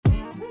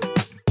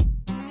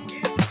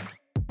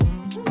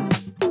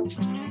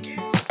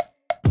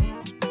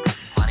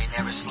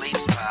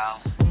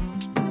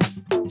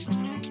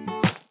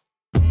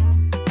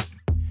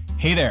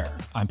Hey there,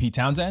 I'm Pete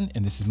Townsend,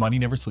 and this is Money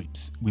Never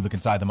Sleeps. We look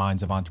inside the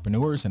minds of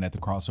entrepreneurs and at the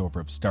crossover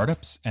of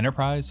startups,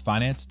 enterprise,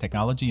 finance,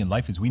 technology, and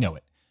life as we know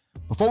it.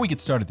 Before we get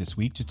started this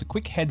week, just a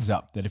quick heads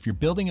up that if you're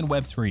building in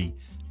Web3,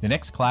 the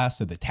next class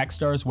of the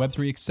Techstars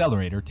Web3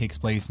 Accelerator takes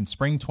place in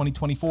spring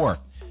 2024,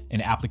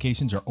 and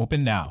applications are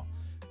open now.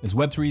 As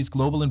Web3 is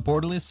global and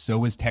borderless,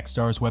 so is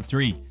Techstars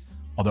Web3.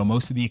 Although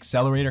most of the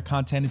accelerator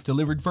content is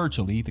delivered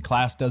virtually, the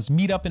class does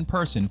meet up in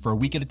person for a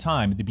week at a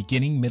time at the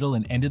beginning, middle,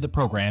 and end of the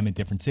program in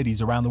different cities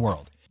around the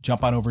world.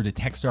 Jump on over to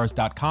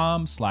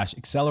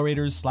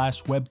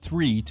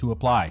techstars.com/accelerators/web3 to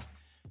apply.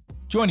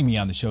 Joining me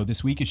on the show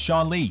this week is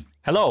Sean Lee.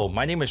 Hello,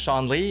 my name is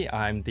Sean Lee.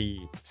 I'm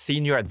the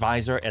Senior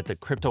Advisor at the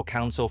Crypto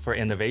Council for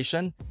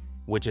Innovation,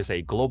 which is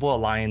a global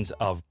alliance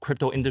of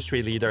crypto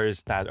industry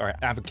leaders that are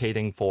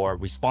advocating for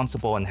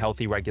responsible and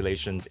healthy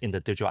regulations in the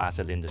digital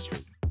asset industry.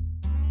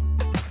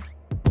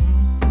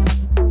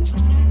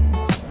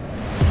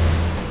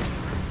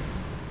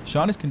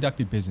 Sean has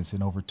conducted business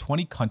in over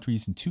 20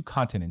 countries and 2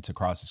 continents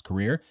across his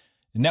career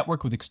and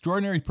networked with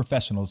extraordinary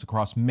professionals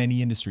across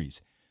many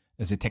industries.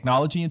 As a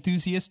technology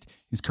enthusiast,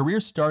 his career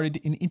started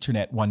in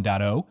Internet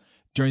 1.0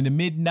 during the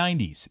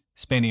mid-90s,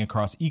 spanning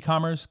across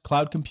e-commerce,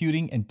 cloud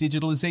computing, and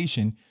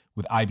digitalization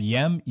with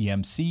IBM,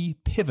 EMC,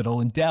 Pivotal,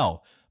 and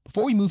Dell,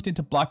 before he moved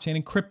into blockchain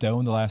and crypto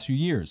in the last few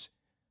years.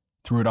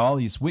 Through it all,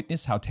 he has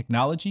witnessed how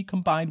technology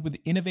combined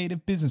with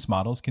innovative business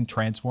models can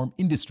transform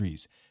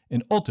industries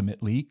and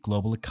ultimately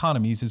global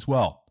economies as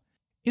well.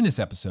 In this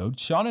episode,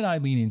 Sean and I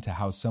lean into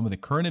how some of the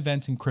current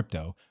events in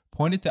crypto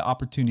point at the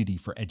opportunity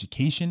for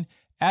education,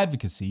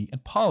 advocacy,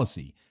 and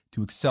policy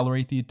to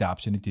accelerate the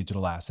adoption of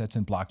digital assets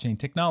and blockchain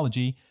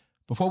technology,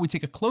 before we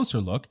take a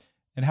closer look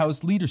at how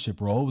his leadership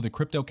role with the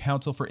Crypto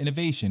Council for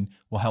Innovation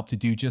will help to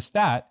do just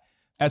that,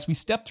 as we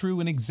step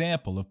through an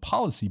example of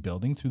policy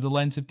building through the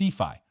lens of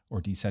DeFi, or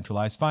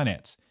decentralized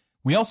finance.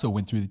 We also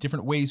went through the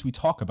different ways we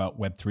talk about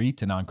Web3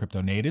 to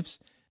non-crypto natives,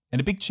 and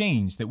a big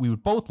change that we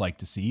would both like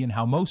to see in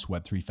how most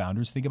Web3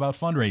 founders think about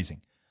fundraising.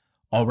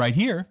 All right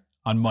here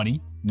on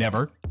Money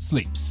Never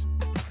Sleeps.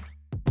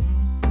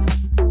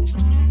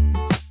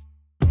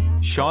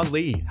 Sean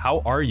Lee,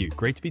 how are you?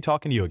 Great to be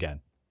talking to you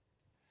again.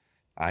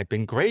 I've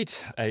been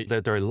great.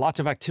 There are lots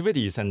of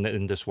activities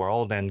in this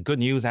world, and good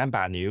news and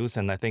bad news.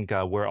 And I think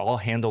we're all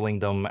handling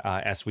them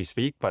as we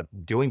speak,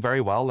 but doing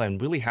very well,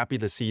 and really happy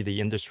to see the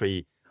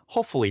industry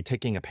hopefully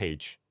taking a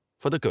page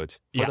for the good,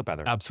 for the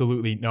better.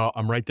 Absolutely. No,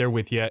 I'm right there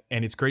with you.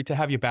 And it's great to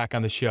have you back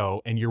on the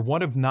show. And you're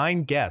one of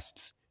 9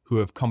 guests who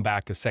have come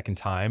back a second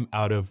time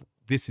out of,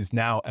 this is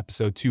now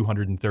episode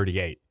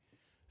 238.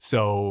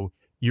 So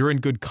you're in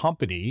good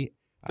company.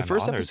 The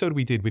first episode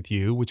we did with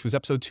you, which was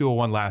episode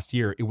 201 last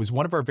year, it was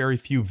one of our very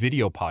few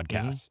video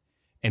podcasts.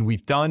 And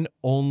we've done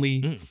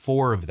only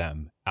 4 of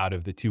them out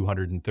of the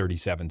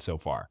 237 so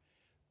far.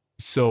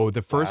 So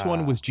the first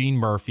one was Gene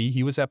Murphy.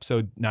 He was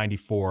episode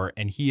 94,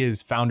 and he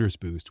is Founders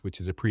Boost, which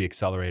is a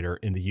pre-accelerator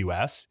in the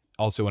US,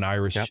 also an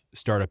Irish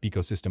startup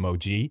ecosystem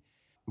OG.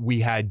 We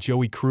had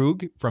Joey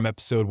Krug from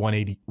episode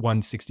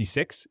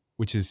 166,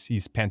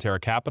 he's Pantera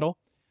Capital.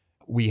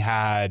 We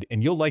had,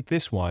 and you'll like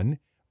this one,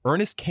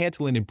 Ernest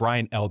Cantillon and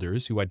Brian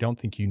Elders, who I don't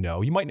think you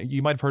know. You might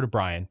have heard of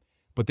Brian,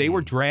 but they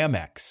were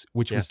DramX,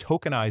 which was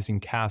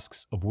tokenizing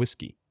casks of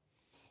whiskey.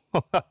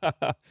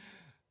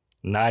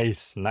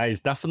 Nice.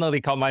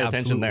 Definitely caught my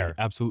attention there.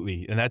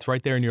 Absolutely. And that's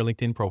right there in your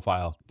LinkedIn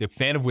profile. The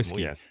fan of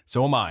whiskey. Yes.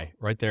 So am I,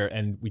 right there.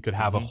 And we could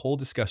have a whole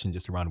discussion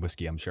just around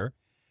whiskey, I'm sure.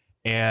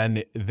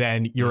 And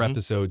then your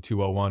episode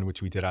 201,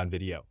 which we did on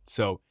video.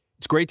 So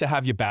it's great to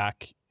have you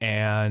back.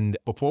 And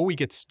before we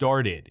get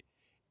started,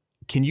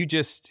 can you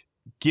just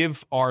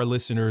give our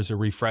listeners a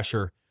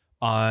refresher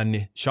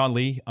on Sean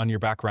Lee, on your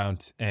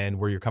background and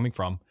where you're coming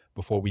from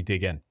before we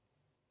dig in?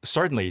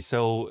 Certainly.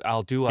 So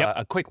I'll do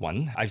a quick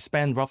one. I've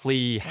spent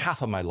roughly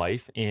half of my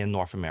life in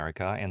North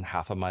America and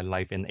half of my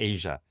life in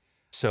Asia.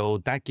 So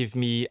that gives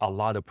me a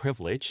lot of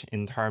privilege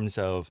in terms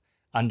of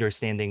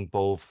understanding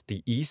both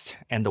the East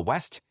and the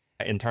West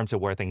in terms of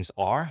where things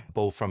are,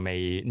 both from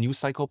a news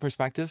cycle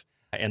perspective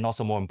and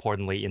also more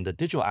importantly in the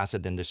digital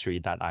asset industry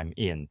that I'm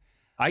in.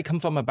 I come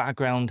from a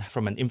background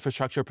from an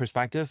infrastructure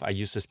perspective. I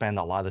used to spend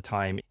a lot of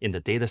time in the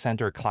data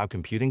center cloud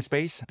computing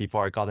space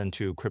before I got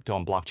into crypto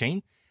and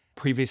blockchain.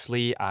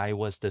 Previously, I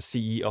was the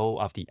CEO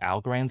of the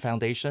Algorand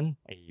Foundation,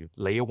 a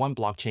layer 1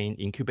 blockchain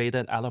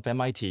incubated out of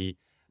MIT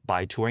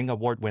by Turing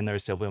Award winner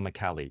Silvio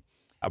McCallie.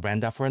 I ran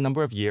that for a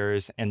number of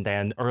years. And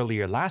then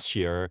earlier last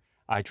year,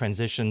 I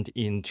transitioned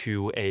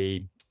into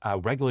a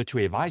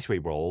regulatory advisory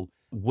role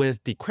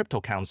with the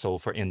Crypto Council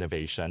for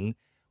Innovation,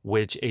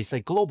 which is a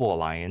global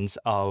alliance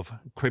of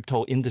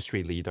crypto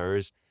industry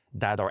leaders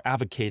that are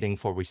advocating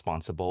for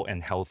responsible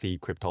and healthy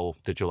crypto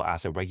digital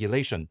asset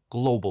regulation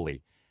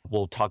globally.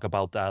 We'll talk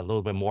about a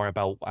little bit more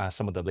about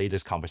some of the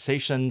latest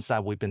conversations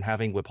that we've been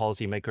having with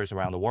policymakers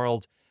around the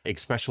world,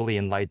 especially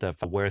in light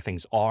of where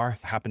things are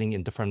happening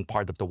in different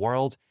parts of the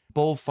world,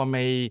 both from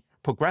a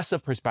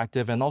progressive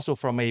perspective and also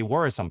from a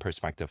worrisome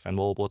perspective. And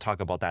we'll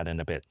talk about that in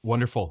a bit.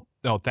 Wonderful.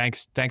 No,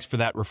 thanks for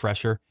that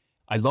refresher.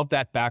 I love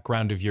that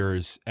background of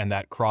yours and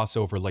that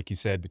crossover, like you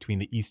said, between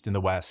the East and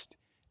the West,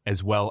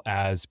 as well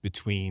as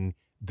between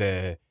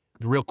the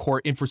real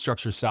core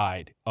infrastructure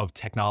side of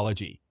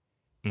technology,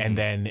 and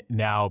then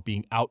now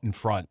being out in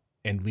front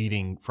and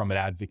leading from an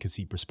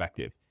advocacy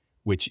perspective,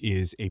 which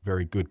is a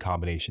very good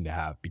combination to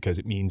have because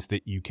it means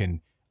that you can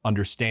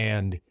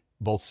understand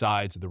both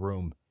sides of the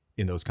room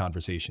in those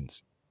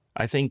conversations.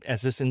 I think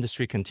as this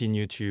industry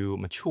continue to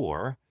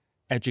mature,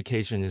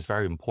 education is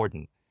very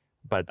important.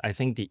 But I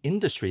think the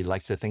industry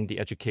likes to think the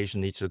education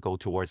needs to go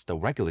towards the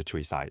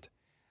regulatory side.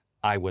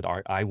 I would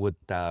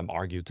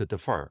argue to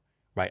defer,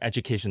 right?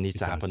 Education needs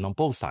to happen on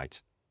both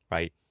sides,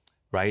 right?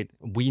 Right?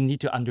 We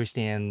need to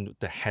understand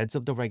the heads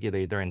of the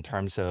regulator in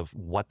terms of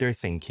what they're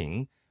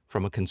thinking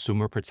from a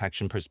consumer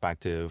protection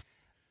perspective.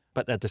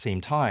 But at the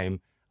same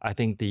time, I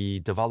think the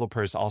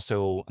developers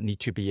also need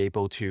to be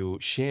able to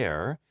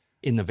share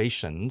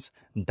innovations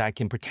that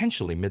can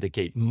potentially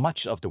mitigate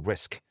much of the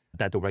risk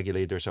that the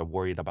regulators are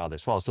worried about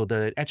as well. So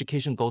the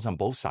education goes on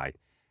both sides.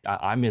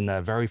 I'm in a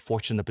very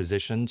fortunate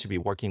position to be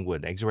working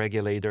with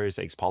ex-regulators,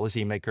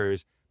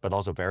 ex-policymakers, but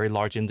also very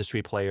large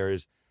industry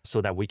players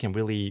so that we can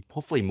really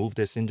hopefully move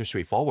this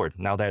industry forward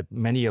now that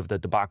many of the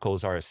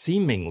debacles are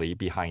seemingly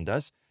behind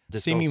us.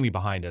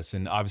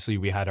 And obviously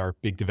we had our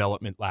big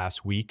development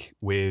last week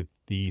with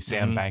the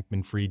Sam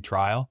Bankman-Fried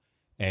trial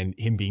and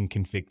him being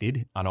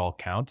convicted on all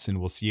counts. And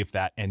we'll see if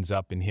that ends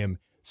up in him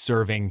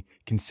serving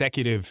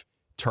consecutive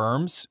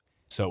terms.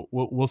 So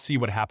we'll see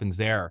what happens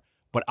there.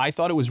 But I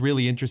thought it was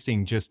really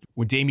interesting just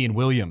when Damian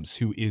Williams,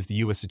 who is the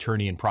U.S.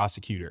 attorney and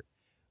prosecutor,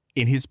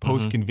 in his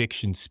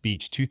post-conviction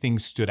speech, two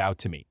things stood out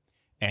to me.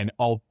 And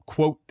I'll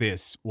quote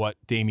what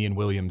Damian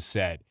Williams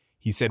said.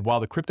 He said, while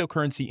the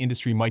cryptocurrency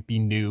industry might be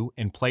new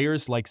and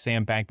players like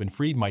Sam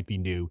Bankman-Fried might be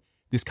new,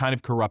 this kind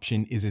of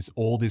corruption is as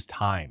old as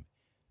time.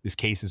 This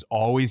case has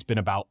always been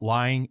about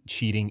lying,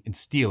 cheating, and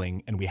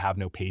stealing, and we have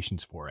no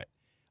patience for it.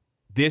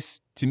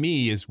 This, to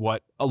me, is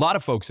what a lot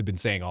of folks have been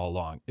saying all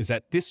along, is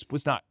that this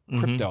was not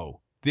crypto.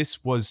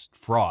 This was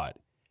fraud.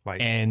 Right.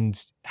 And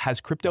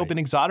has crypto been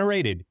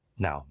exonerated?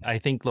 No. I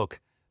think, look,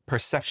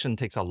 perception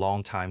takes a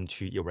long time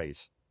to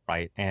erase,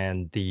 right?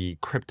 And the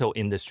crypto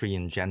industry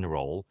in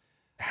general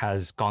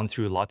has gone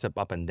through lots of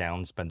up and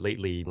downs, but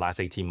lately, last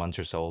 18 months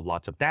or so,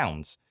 lots of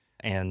downs.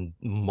 And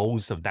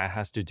most of that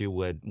has to do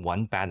with,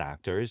 one, bad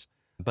actors,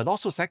 but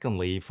also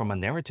secondly, from a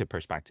narrative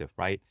perspective,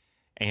 right?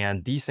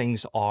 And these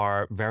things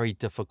are very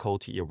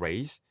difficult to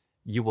erase.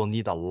 You will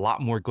need a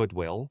lot more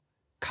goodwill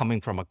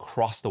coming from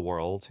across the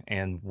world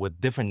and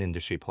with different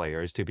industry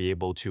players to be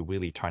able to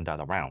really turn that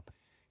around.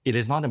 It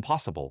is not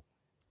impossible.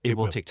 It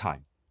will take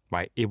time,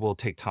 right? It will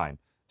take time.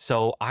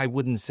 So I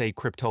wouldn't say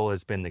crypto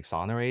has been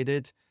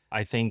exonerated.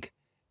 I think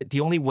the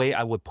only way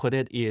I would put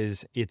it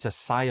is it's a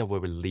sigh of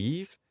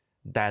relief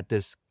that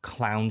this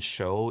clown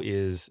show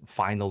is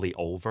finally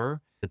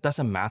over. It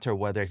doesn't matter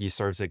whether he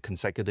serves it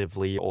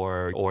consecutively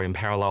or in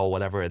parallel,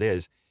 whatever it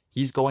is.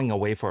 He's going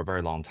away for a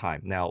very long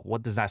time. Now,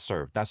 what does that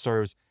serve? That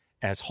serves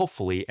as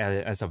hopefully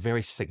as a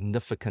very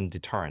significant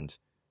deterrent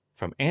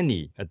from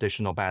any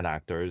additional bad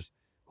actors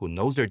who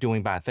knows they're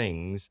doing bad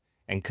things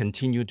and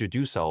continue to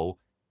do so,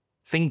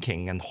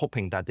 thinking and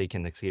hoping that they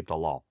can escape the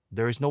law.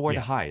 There is nowhere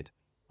to hide,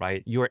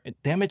 right? You're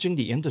damaging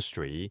the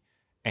industry.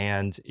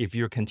 And if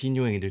you're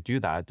continuing to do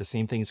that, the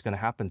same thing is going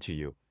to happen to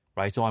you,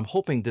 right? So I'm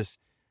hoping this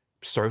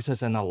serves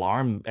as an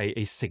alarm,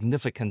 a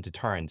significant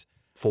deterrent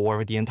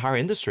for the entire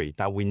industry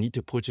that we need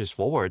to push this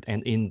forward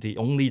and in the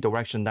only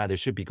direction that it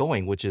should be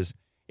going, which is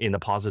in a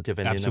positive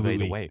and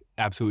innovative way.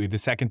 Absolutely. The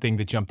second thing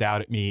that jumped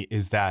out at me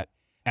is that,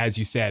 as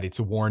you said, it's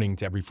a warning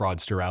to every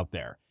fraudster out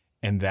there.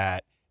 And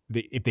that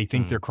if they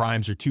think their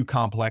crimes are too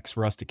complex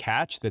for us to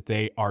catch, that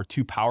they are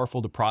too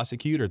powerful to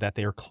prosecute, or that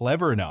they are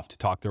clever enough to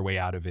talk their way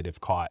out of it if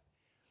caught,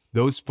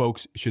 those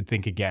folks should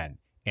think again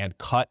and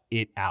cut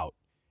it out.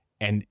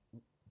 And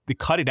the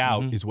cut it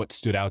out is what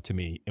stood out to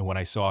me. And when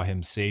I saw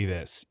him say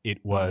this,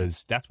 it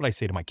was, that's what I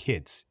say to my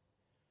kids.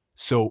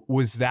 So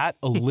was that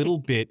a little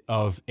bit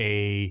of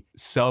a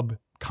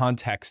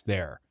sub-context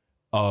there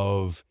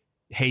of,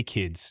 hey,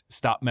 kids,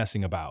 stop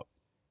messing about?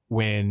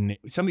 When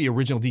some of the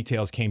original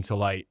details came to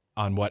light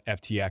on what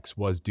FTX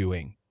was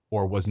doing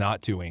or was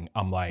not doing,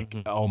 I'm like,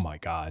 oh my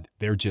God,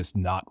 they're just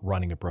not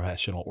running a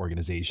professional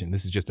organization.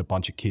 This is just a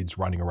bunch of kids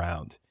running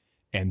around.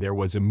 And there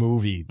was a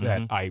movie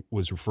that I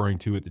was referring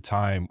to at the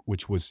time,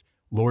 which was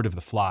Lord of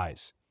the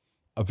Flies,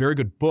 a very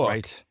good book.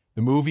 Right.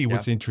 The movie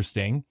was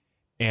interesting.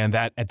 And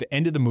that at the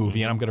end of the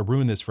movie, and I'm going to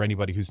ruin this for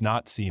anybody who's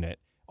not seen it,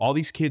 all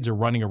these kids are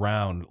running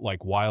around like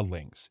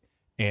wildlings.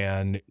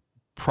 And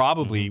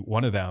probably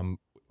one of them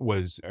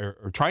was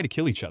or trying to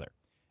kill each other.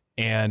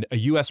 And a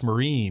U.S.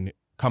 Marine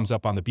comes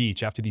up on the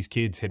beach after these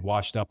kids had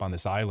washed up on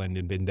this island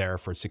and been there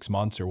for 6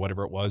 months or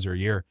whatever it was, or a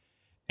year.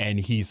 And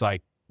he's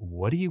like,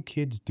 what are you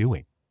kids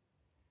doing?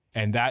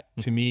 And that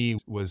to me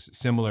was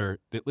similar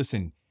that,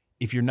 listen,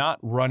 if you're not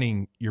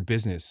running your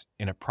business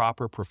in a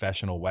proper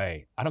professional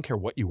way, I don't care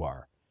what you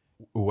are,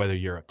 whether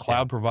you're a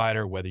cloud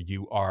provider, whether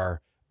you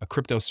are a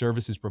crypto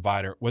services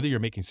provider, whether you're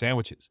making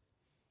sandwiches,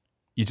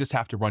 you just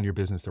have to run your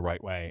business the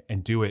right way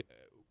and do it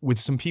with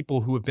some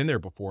people who have been there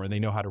before and they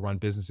know how to run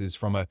businesses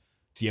from a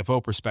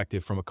CFO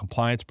perspective, from a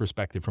compliance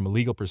perspective, from a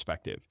legal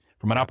perspective,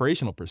 from an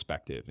operational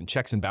perspective, and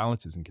checks and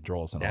balances and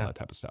controls and all that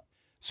type of stuff.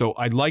 So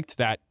I liked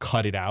that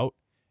cut it out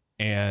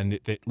and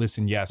that,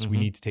 listen, yes, we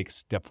need to take a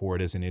step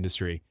forward as an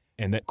industry,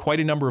 and that quite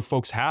a number of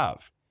folks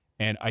have.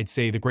 And I'd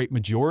say the great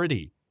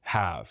majority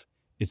have.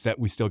 It's that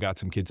we still got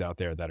some kids out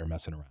there that are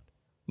messing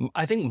around.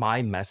 I think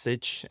my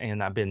message,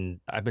 and I've been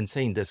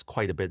saying this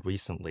quite a bit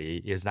recently,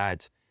 is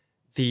that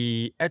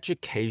the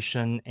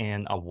education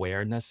and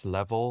awareness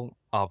level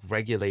of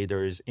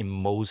regulators in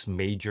most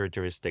major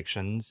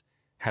jurisdictions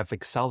have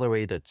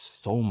accelerated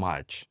so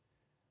much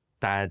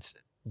that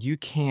you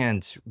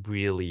can't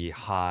really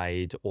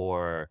hide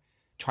or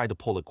try to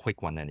pull a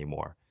quick one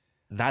anymore.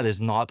 That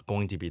is not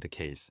going to be the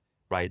case,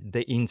 right?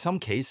 In some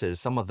cases,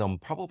 some of them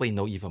probably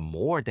know even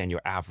more than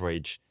your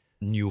average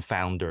new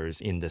founders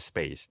in the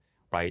space,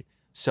 right?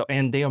 So,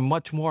 and they are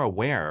much more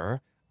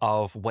aware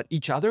of what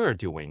each other are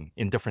doing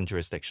in different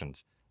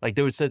jurisdictions. Like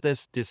there was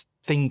this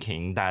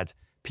thinking that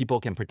people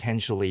can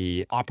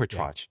potentially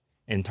arbitrage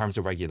in terms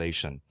of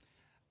regulation.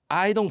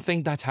 I don't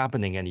think that's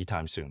happening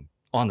anytime soon,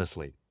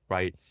 honestly,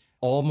 right?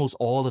 Almost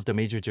all of the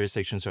major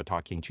jurisdictions are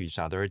talking to each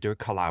other, they're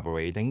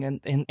collaborating,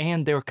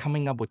 and they're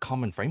coming up with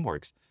common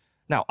frameworks.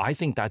 Now, I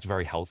think that's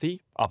very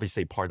healthy.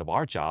 Obviously, part of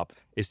our job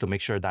is to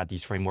make sure that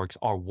these frameworks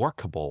are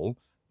workable,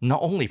 not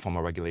only from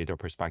a regulator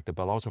perspective,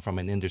 but also from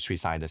an industry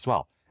side as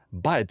well.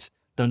 But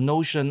the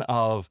notion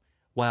of,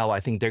 well, I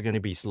think they're going to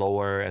be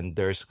slower and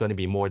there's going to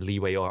be more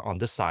leeway on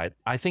this side,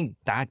 I think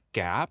that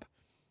gap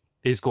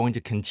is going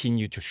to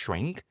continue to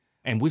shrink.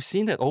 And we've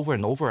seen it over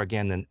and over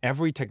again in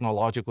every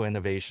technological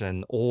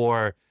innovation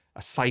or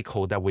a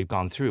cycle that we've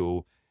gone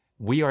through.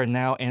 We are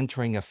now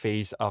entering a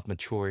phase of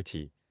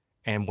maturity.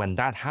 And when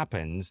that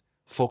happens,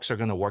 folks are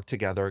going to work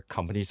together,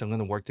 companies are going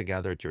to work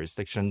together,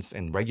 jurisdictions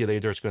and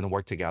regulators are going to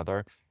work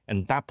together,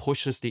 and that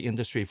pushes the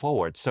industry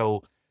forward.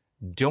 So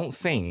don't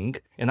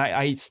think, and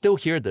I still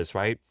hear this,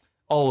 right?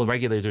 Oh,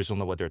 regulators don't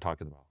know what they're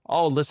talking about.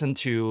 Oh, listen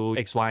to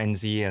X, Y, and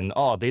Z, and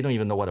oh, they don't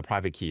even know what a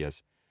private key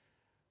is.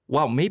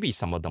 Well, maybe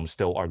some of them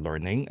still are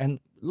learning. And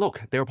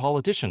look, they're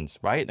politicians,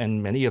 right?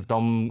 And many of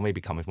them may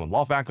be coming from a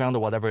law background or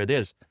whatever it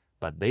is,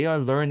 but they are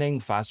learning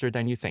faster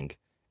than you think.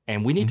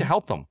 And we need to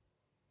help them.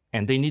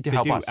 And they need to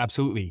help us.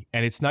 Absolutely.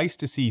 And it's nice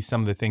to see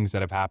some of the things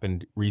that have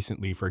happened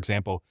recently. For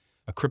example,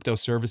 a crypto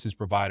services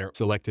provider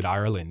selected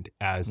Ireland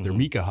as their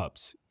MiCA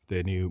hubs,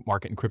 the new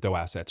market and crypto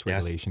assets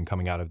regulation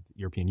coming out of the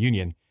European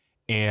Union.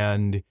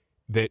 And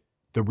that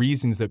the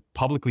reasons, that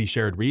publicly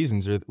shared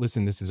reasons are,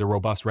 listen, this is a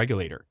robust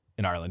regulator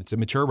in Ireland. It's a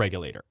mature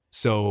regulator.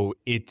 So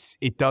it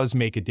does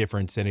make a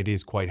difference, and it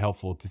is quite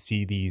helpful to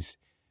see these,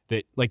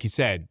 that, like you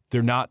said,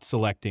 they're not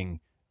selecting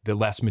the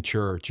less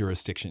mature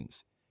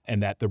jurisdictions,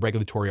 and that the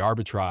regulatory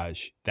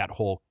arbitrage, that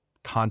whole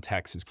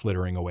context is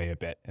flittering away a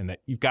bit, and that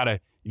you've got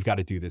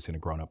to do this in a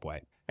grown-up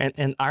way.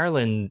 And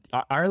Ireland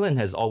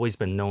has always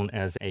been known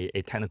as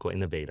a technical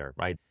innovator,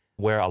 right?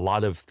 Where a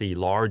lot of the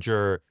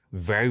larger,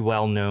 very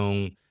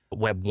well-known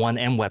Web 1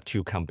 and Web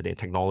 2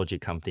 technology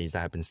companies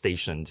that have been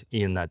stationed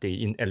at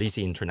least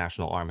the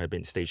international arm have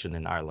been stationed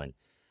in Ireland.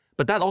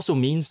 But that also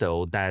means,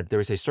 though, that there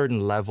is a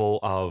certain level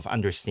of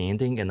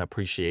understanding and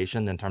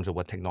appreciation in terms of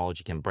what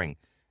technology can bring.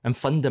 And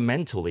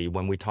fundamentally,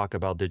 when we talk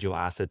about digital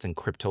assets and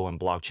crypto and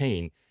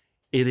blockchain,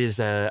 it is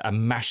a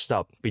mashed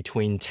up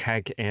between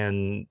tech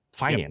and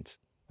finance,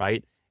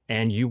 right?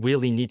 And you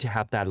really need to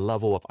have that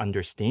level of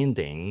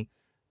understanding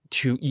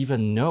to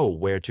even know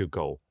where to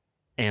go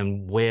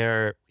and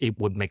where it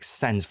would make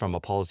sense from a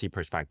policy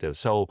perspective.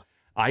 So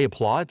I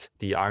applaud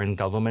the Ireland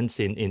governments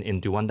in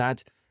doing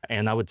that.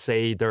 And I would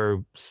say there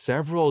are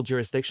several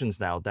jurisdictions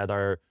now that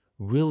are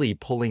really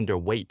pulling their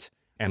weight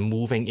and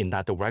moving in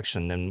that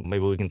direction. And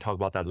maybe we can talk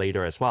about that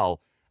later as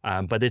well.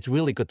 But it's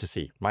really good to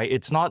see, right?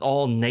 It's not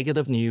all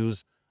negative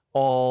news,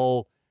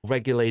 all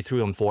regulate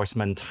through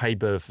enforcement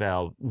type of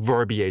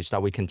verbiage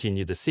that we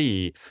continue to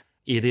see.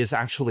 It is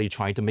actually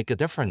trying to make a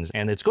difference,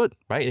 and it's good,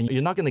 right? And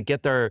you're not going to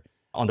get there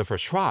on the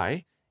first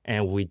try,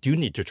 and we do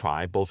need to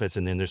try, both as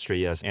an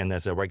industry and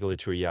as a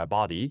regulatory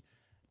body.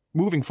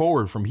 Moving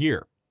forward from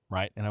here,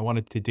 right? And I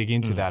wanted to dig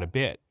into that a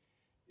bit,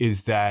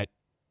 is that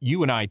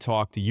you and I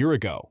talked a year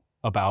ago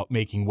about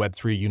making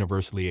Web3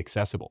 universally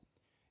accessible.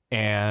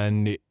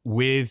 And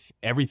with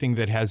everything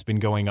that has been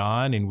going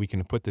on, and we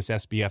can put this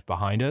SBF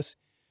behind us,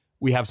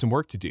 we have some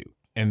work to do.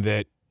 And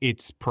that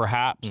it's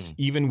perhaps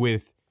even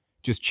with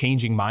just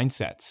changing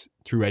mindsets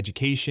through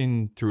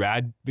education, through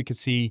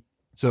advocacy.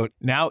 So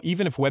now,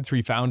 even if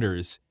Web3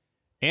 founders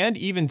and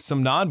even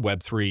some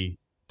non-Web3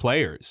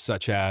 players,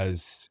 such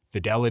as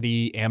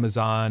Fidelity,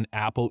 Amazon,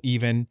 Apple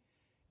even,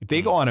 if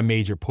they go on a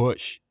major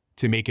push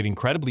to make it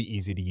incredibly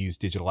easy to use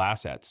digital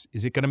assets,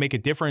 is it going to make a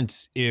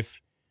difference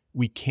if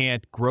we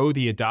can't grow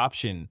the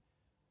adoption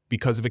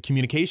because of a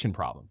communication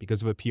problem,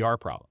 because of a PR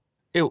problem?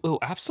 It'll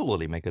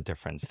absolutely make a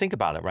difference. Think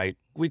about it, right?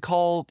 We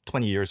call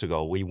 20 years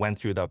ago, we went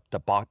through the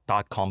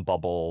dot-com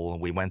bubble,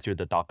 we went through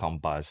the dot-com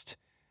bust,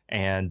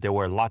 and there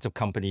were lots of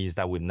companies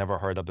that we've never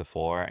heard of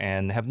before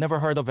and have never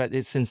heard of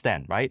it since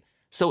then, right?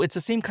 So it's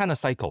the same kind of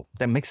cycle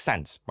that makes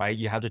sense, right?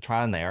 You have the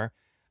trial and error.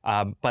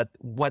 But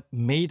what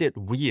made it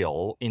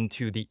real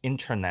into the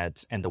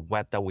internet and the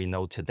web that we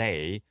know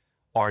today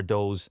are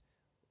those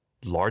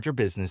larger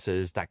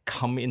businesses that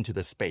come into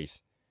the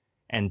space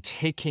and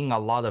taking a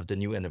lot of the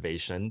new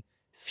innovation,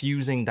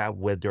 fusing that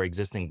with their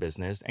existing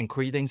business and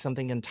creating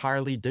something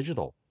entirely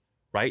digital,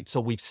 right? So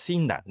we've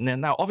seen that.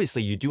 Now,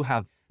 obviously, you do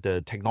have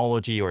the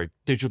technology or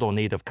digital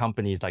native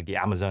companies like the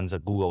Amazons or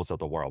Googles of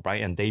the world,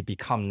 right? And they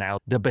become now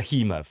the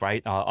behemoth,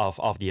 right,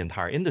 of the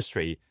entire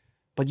industry.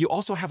 But you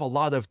also have a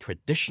lot of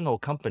traditional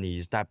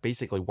companies that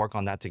basically work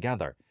on that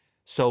together.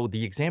 So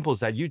the examples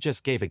that you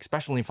just gave,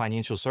 especially in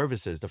financial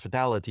services, the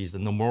Fidelities, the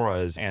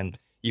Nomuras, and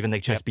even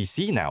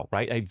HSBC now,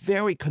 right? A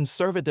very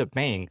conservative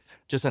bank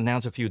just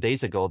announced a few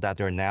days ago that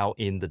they're now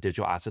in the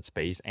digital asset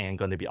space and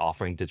going to be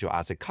offering digital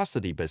asset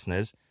custody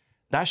business.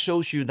 That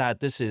shows you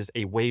that this is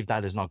a wave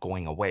that is not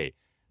going away.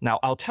 Now,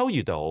 I'll tell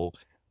you though,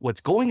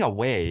 what's going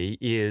away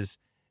is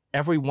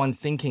everyone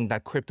thinking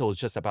that crypto is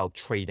just about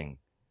trading.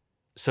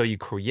 So you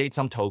create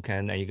some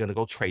token and you're going to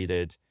go trade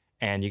it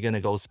and you're going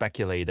to go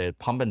speculate it,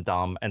 pump and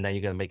dump, and then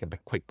you're going to make a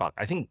quick buck.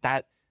 I think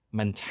that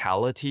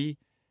mentality,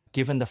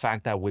 given the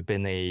fact that we've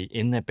been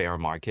in a bear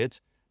market,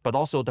 but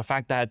also the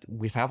fact that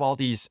we've had all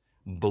these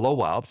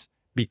blow-ups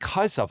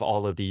because of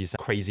all of these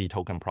crazy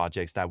token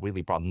projects that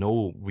really brought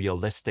no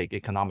realistic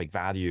economic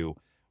value,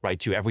 right,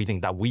 to everything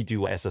that we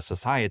do as a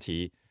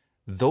society,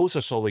 those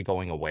are slowly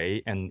going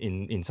away. And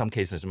in some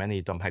cases, many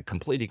of them have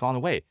completely gone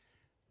away.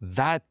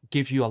 That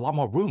gives you a lot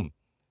more room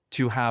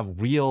to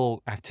have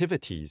real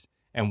activities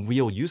and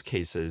real use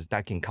cases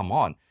that can come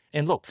on.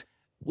 And look,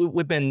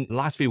 we've been,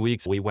 last few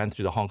weeks, we went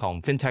through the Hong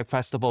Kong FinTech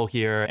Festival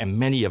here and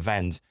many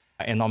events.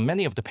 And on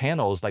many of the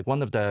panels, like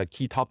one of the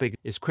key topics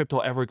is crypto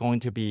ever going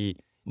to be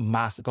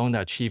going to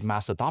achieve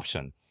mass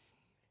adoption?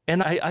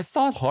 And I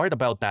thought hard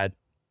about that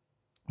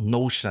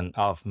notion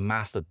of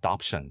mass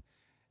adoption.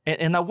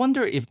 And I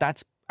wonder if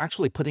that's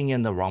actually putting it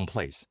in the wrong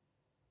place,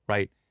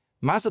 right?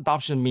 Mass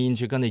adoption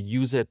means you're going to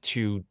use it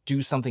to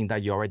do something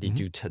that you already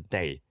do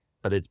today,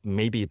 but it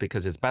maybe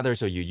because it's better,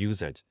 so you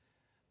use it.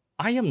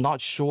 I am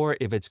not sure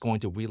if it's going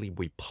to really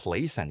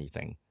replace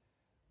anything,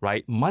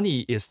 right?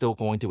 Money is still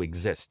going to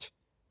exist,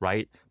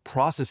 right?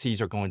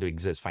 Processes are going to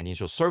exist.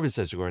 Financial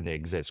services are going to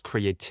exist.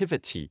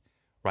 Creativity,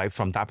 right?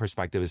 From that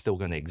perspective, is still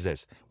going to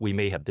exist. We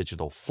may have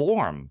digital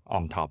form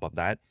on top of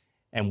that,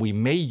 and we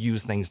may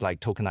use things like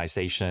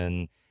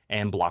tokenization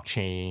and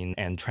blockchain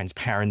and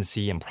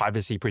transparency and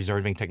privacy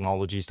preserving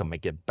technologies to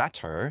make it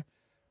better,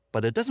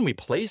 but it doesn't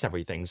replace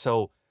everything.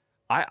 So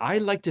I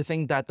like to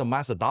think that the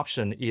mass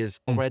adoption is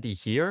already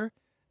here,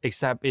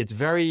 except it's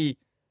very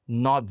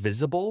not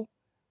visible.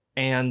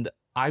 And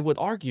I would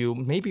argue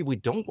maybe we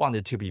don't want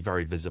it to be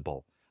very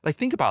visible. Like,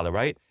 think about it,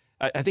 right?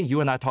 I think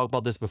you and I talked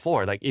about this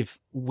before. Like, if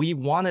we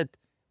wanted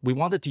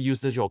to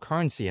use digital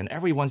currency and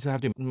everyone's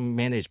have to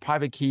manage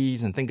private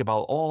keys and think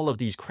about all of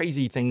these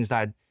crazy things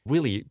that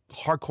really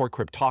hardcore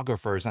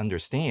cryptographers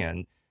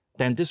understand,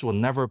 then this will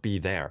never be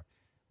there.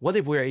 What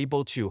if we're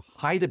able to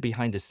hide it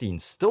behind the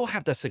scenes, still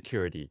have the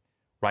security,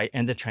 right?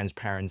 And the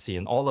transparency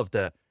and all of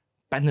the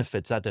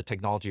benefits that the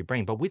technology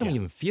brings, but we don't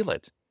even feel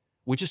it.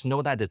 We just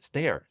know that it's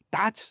there.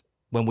 That's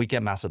when we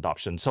get mass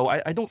adoption. So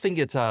I don't think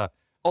it's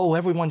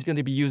everyone's going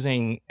to be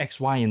using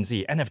X, Y, and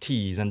Z,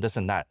 NFTs and this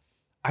and that.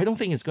 I don't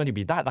think it's going to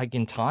be that. Like,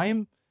 in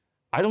time,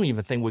 I don't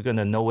even think we're going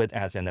to know it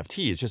as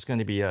NFT. It's just going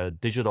to be a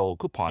digital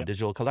coupon,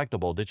 digital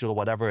collectible, digital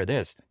whatever it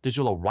is,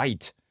 digital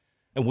right.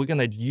 And we're going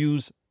to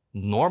use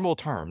normal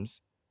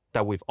terms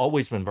that we've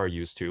always been very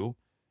used to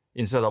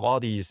instead of all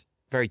these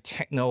very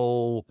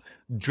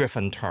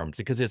techno-driven terms,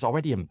 because it's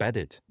already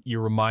embedded.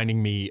 You're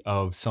reminding me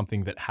of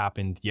something that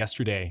happened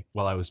yesterday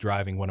while I was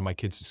driving one of my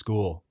kids to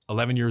school.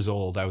 11 years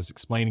old, I was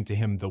explaining to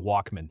him the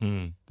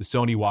Walkman, the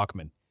Sony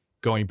Walkman,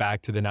 going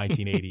back to the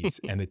 1980s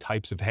and the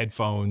types of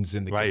headphones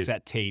and the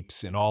cassette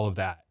tapes and all of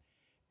that.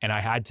 And I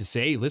had to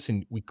say,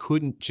 listen, we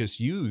couldn't just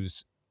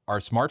use our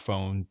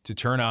smartphone to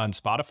turn on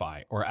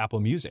Spotify or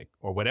Apple Music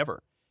or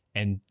whatever.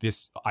 And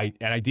I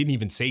didn't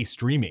even say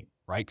streaming,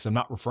 right? Because I'm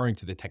not referring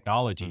to the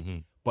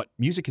technology, but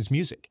music is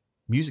music.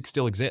 Music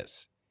still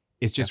exists.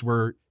 It's just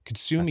we're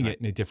consuming it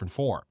in a different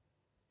form.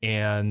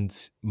 And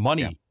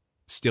money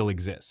still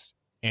exists.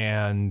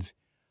 And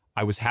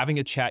I was having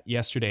a chat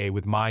yesterday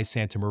with Mai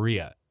Santa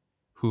Maria,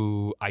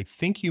 who I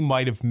think you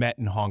might have met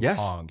in Hong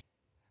Kong.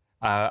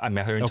 I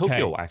met her in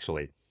Tokyo,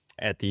 actually,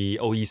 at the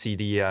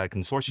OECD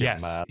consortium.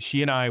 Yes,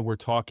 she and I were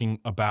talking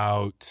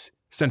about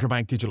central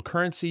bank digital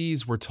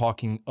currencies. We're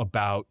talking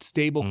about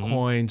stable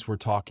coins. We're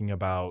talking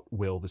about,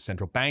 will the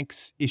central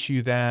banks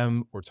issue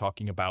them? We're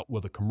talking about,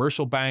 will the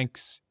commercial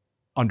banks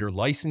under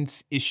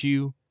license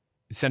issue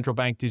central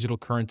bank digital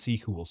currency?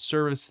 Who will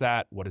service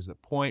that? What is the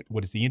point?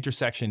 What is the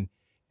intersection?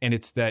 And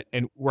it's that,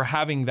 and we're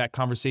having that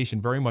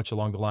conversation very much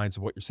along the lines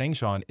of what you're saying,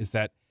 Sean, is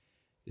that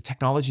the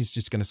technology is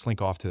just going to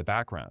slink off to the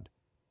background,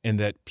 and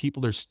that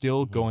people are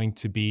still going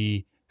to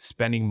be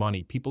spending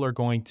money. People are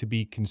going to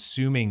be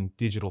consuming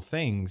digital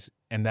things,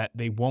 and that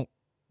they won't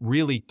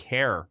really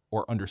care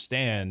or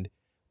understand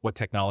what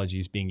technology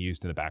is being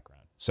used in the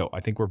background. So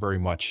I think we're very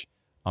much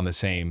on the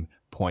same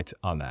point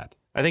on that.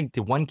 I think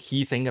the one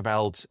key thing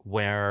about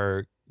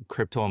where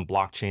crypto and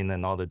blockchain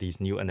and all of these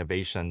new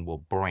innovation will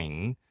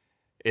bring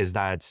is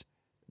that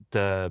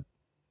the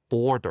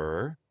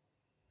border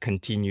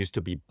continues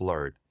to be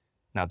blurred.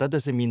 Now, that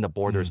doesn't mean the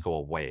borders go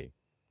away,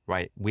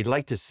 right? We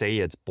like to say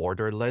it's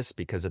borderless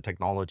because the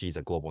technology is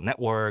a global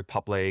network,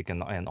 public,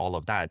 and all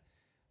of that.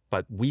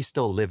 But we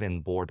still live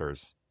in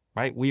borders,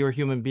 right? We are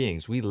human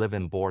beings. We live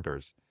in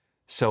borders.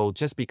 So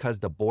just because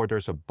the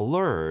borders are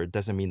blurred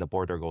doesn't mean the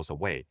border goes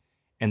away.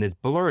 And it's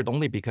blurred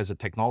only because the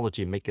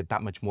technology make it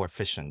that much more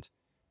efficient,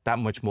 that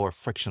much more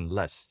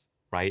frictionless,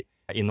 right?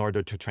 In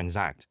order to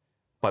transact.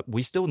 But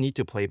we still need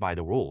to play by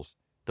the rules.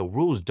 The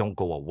rules don't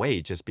go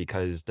away just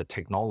because the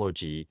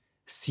technology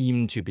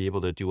seem to be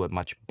able to do it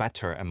much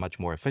better and much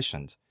more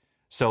efficient.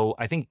 So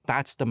I think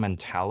that's the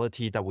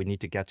mentality that we need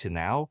to get to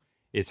now,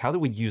 is how do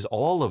we use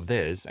all of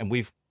this? And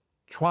we've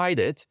tried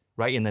it,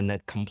 right, in a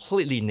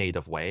completely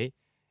native way,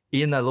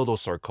 in a little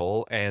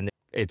circle, and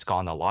it's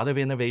gone a lot of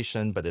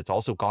innovation, but it's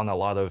also gone a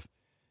lot of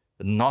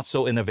not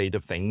so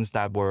innovative things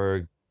that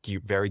were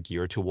very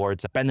geared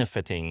towards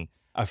benefiting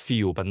a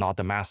few, but not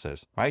the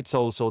masses, right?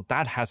 So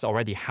that has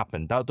already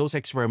happened. Those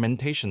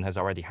experimentation has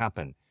already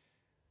happened.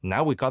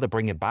 Now we got to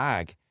bring it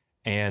back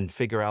and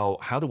figure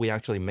out how do we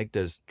actually make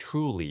this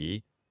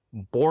truly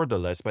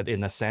borderless, but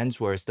in a sense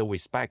where it still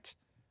respects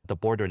the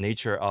border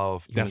nature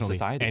of human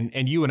society.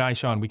 And you and I,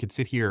 Sean, we could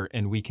sit here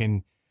and we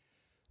can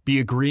be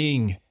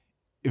agreeing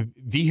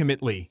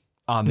vehemently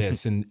on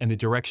this and the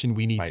direction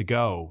we need to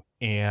go.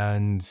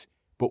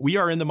 But we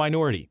are in the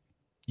minority,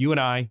 you and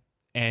I,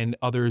 and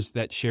others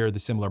that share the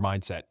similar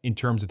mindset in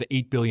terms of the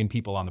 8 billion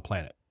people on the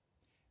planet.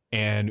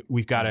 And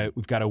we've got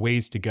a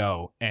ways to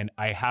go. And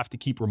I have to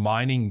keep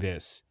reminding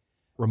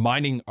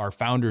our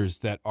founders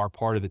that are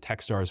part of the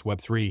Techstars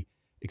Web3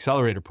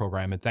 Accelerator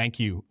program. And thank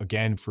you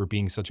again for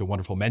being such a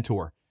wonderful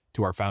mentor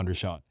to our founder,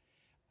 Sean.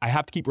 I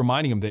have to keep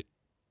reminding them that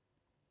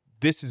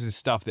this is the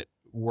stuff that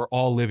we're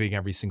all living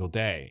every single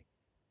day,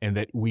 and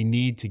that we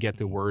need to get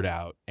the word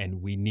out,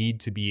 and we need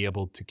to be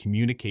able to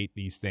communicate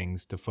these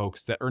things to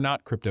folks that are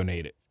not crypto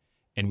native.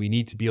 And we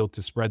need to be able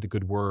to spread the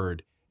good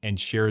word and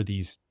share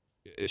these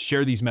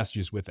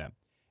messages with them.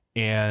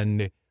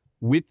 And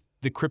with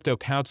the Crypto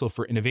Council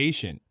for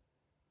Innovation,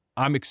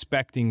 I'm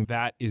expecting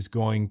that is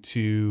going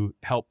to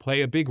help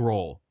play a big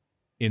role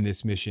in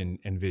this mission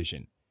and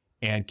vision.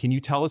 And can you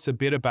tell us a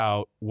bit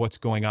about what's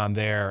going on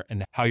there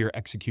and how you're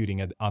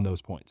executing on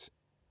those points?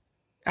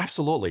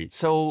 Absolutely.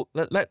 So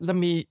let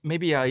me,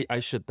 maybe I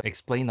should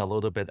explain a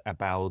little bit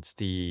about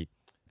the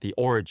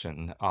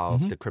origin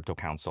of the Crypto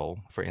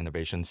Council for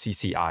Innovation,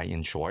 CCI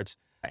in short,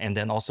 and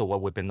then also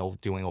what we've been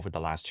doing over the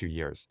last 2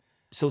 years.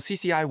 So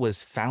CCI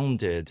was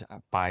founded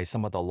by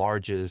some of the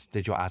largest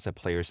digital asset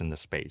players in the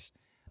space,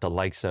 the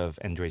likes of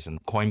Andreessen,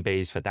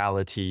 Coinbase,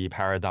 Fidelity,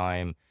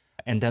 Paradigm.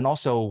 And then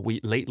also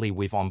lately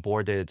we've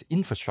onboarded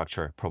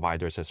infrastructure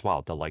providers as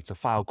well, the likes of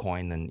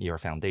Filecoin and ER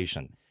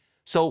Foundation.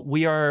 So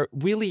we are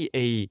really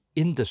a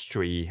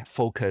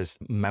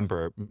industry-focused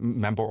member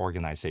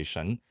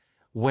organization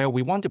where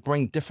we want to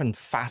bring different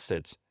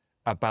facets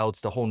about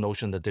the whole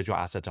notion of digital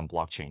assets and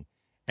blockchain,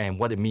 and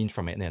what it means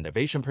from an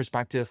innovation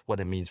perspective,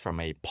 what it means from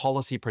a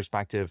policy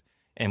perspective,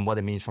 and what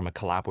it means from a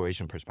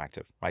collaboration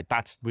perspective, right?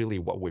 That's really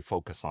what we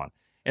focus on.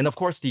 And of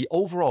course, the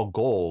overall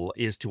goal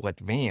is to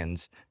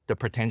advance the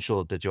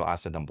potential of digital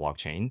asset and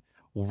blockchain,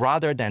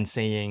 rather than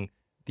saying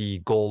the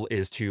goal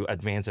is to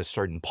advance a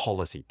certain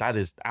policy. That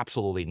is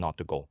absolutely not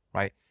the goal,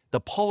 right? The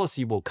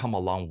policy will come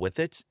along with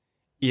it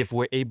if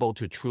we're able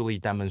to truly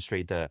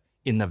demonstrate the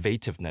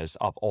innovativeness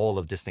of all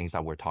of these things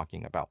that we're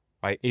talking about,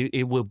 right?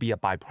 It will be a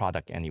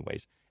byproduct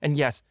anyways. And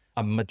yes,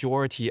 a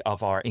majority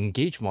of our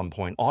engagement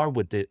point are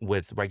with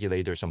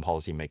regulators and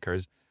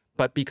policymakers,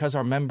 but because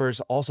our members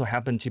also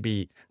happen to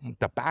be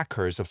the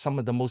backers of some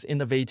of the most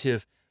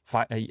innovative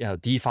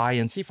DeFi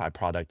and CeFi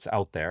products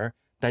out there,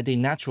 that they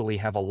naturally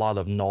have a lot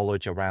of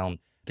knowledge around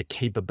the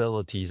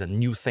capabilities and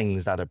new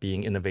things that are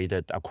being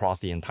innovated across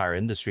the entire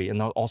industry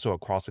and also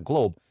across the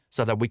globe,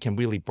 so that we can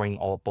really bring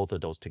both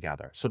of those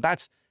together. So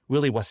that's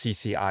really what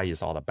CCI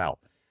is all about.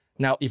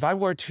 Now, if I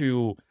were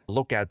to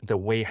look at the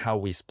way how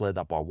we split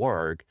up our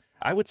work,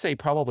 I would say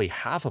probably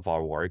half of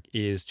our work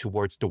is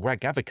towards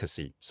direct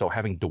advocacy. So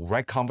having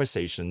direct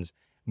conversations,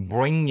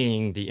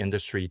 bringing the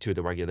industry to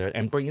the regulator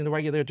and bringing the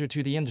regulator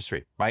to the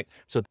industry, right?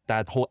 So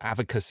that whole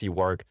advocacy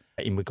work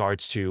in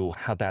regards to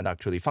how that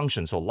actually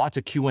functions. So lots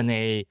of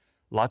Q&A,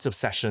 lots of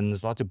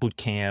sessions, lots of boot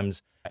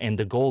camps. And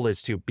the goal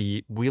is to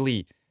be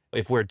really,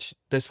 if we're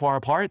this far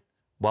apart,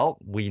 well,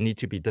 we need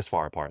to be this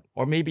far apart,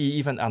 or maybe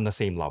even on the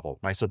same level,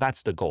 right? So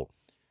that's the goal.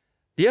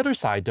 The other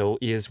side, though,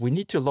 is we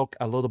need to look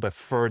a little bit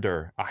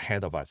further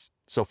ahead of us.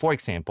 So for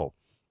example,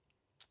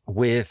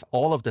 with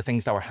all of the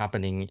things that were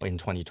happening in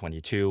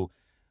 2022,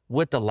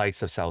 with the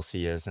likes of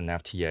Celsius and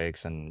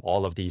FTX and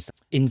all of these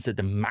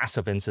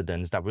massive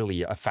incidents that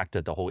really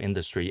affected the whole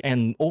industry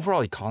and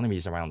overall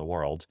economies around the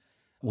world,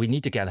 we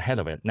need to get ahead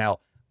of it. Now,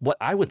 what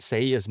I would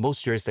say is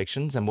most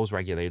jurisdictions and most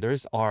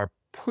regulators are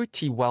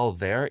pretty well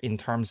there in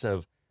terms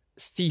of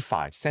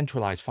CFI,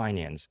 centralized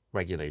finance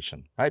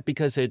regulation, right?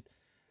 Because at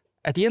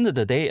the end of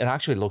the day, it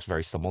actually looks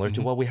very similar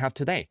to what we have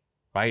today,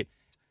 right?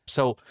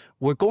 So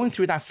we're going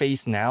through that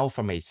phase now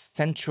from a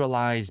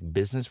centralized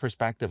business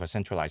perspective, a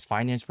centralized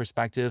finance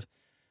perspective.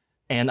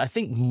 And I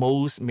think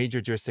most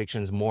major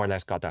jurisdictions more or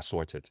less got that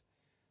sorted.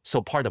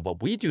 So part of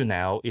what we do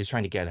now is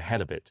trying to get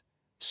ahead of it.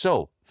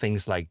 So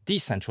things like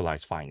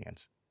decentralized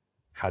finance,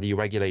 how do you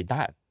regulate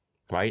that,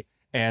 right?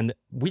 And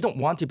we don't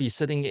want to be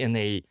sitting in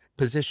a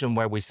position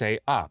where we say,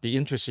 the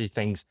industry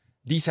thinks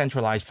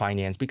decentralized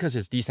finance, because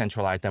it's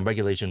decentralized, then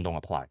regulation don't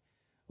apply.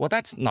 Well,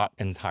 that's not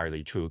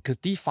entirely true, because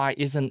DeFi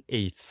isn't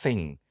a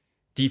thing.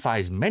 DeFi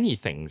is many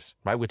things,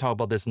 right? We talk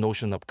about this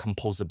notion of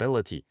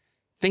composability.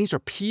 Things are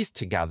pieced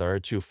together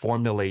to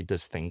formulate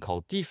this thing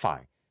called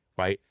DeFi,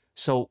 right?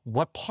 So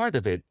what part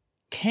of it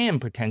can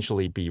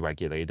potentially be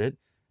regulated,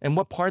 and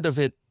what part of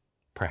it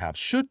perhaps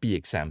should be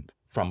exempt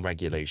from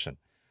regulation?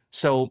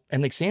 So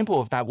an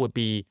example of that would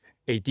be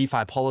a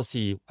DeFi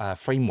policy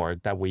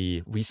framework that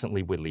we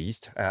recently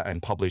released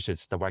and published.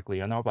 It's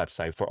directly on our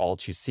website for all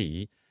to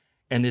see.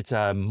 And it's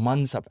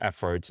months of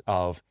efforts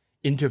of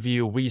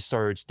interview,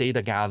 research,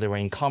 data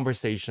gathering,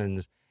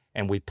 conversations,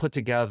 and we put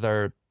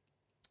together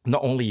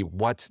not only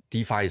what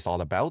DeFi is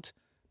all about,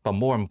 but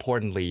more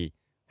importantly,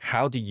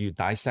 how do you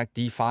dissect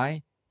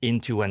DeFi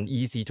into an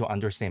easy to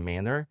understand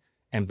manner?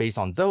 And based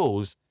on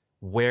those,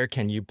 where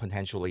can you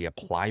potentially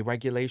apply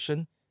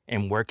regulation?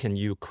 And where can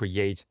you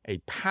create a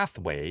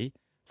pathway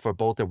for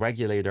both the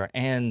regulator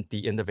and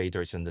the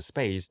innovators in the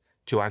space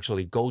to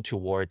actually go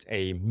towards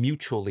a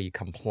mutually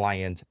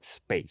compliant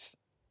space,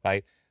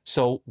 right?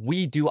 So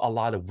we do a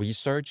lot of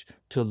research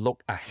to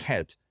look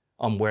ahead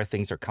on where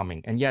things are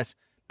coming. And yes,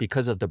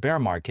 because of the bear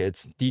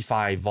markets,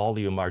 DeFi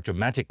volume are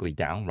dramatically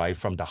down, right,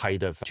 from the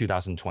height of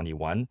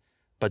 2021.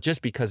 But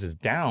just because it's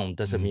down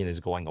doesn't mean it's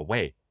going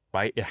away,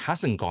 right? It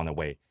hasn't gone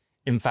away.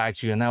 In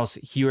fact, you're now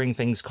hearing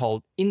things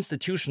called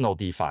institutional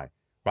DeFi,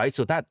 right?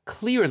 So that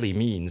clearly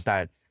means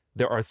that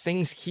there are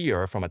things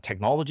here from a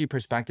technology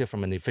perspective,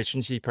 from an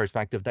efficiency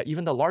perspective, that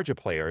even the larger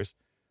players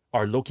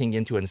are looking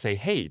into and say,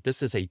 hey,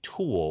 this is a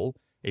tool,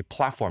 a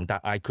platform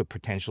that I could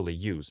potentially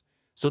use.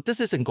 So this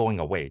isn't going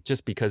away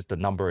just because the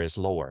number is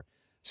lower.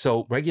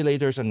 So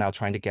regulators are now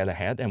trying to get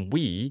ahead, and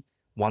we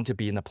want to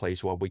be in a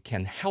place where we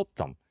can help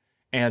them.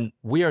 And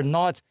we are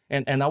not,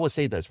 and I will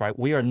say this, right?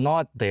 We are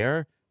not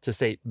there to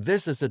say,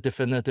 this is a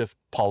definitive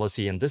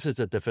policy and this is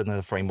a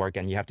definitive framework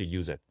and you have to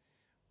use it.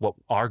 What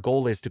our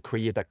goal is to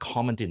create a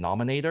common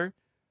denominator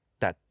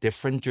that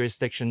different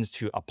jurisdictions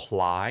to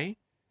apply,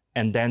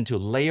 and then to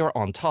layer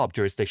on top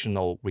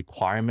jurisdictional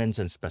requirements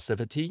and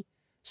specificity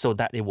so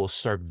that it will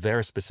serve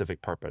their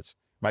specific purpose,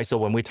 right? So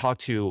when we talk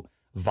to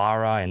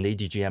VARA and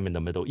ADGM in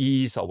the Middle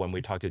East, or when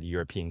we talk to the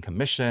European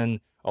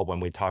Commission, or when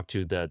we talk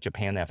to the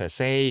Japan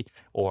FSA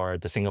or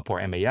the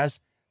Singapore MAS,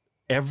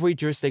 every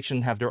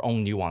jurisdiction have their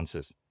own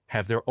nuances,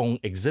 have their own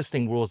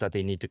existing rules that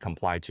they need to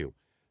comply to.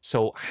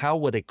 So how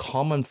would a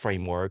common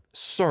framework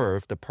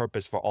serve the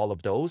purpose for all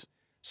of those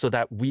so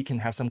that we can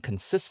have some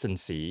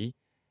consistency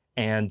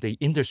and the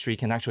industry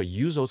can actually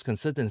use those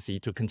consistency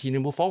to continue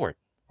to move forward,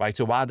 right?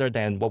 So rather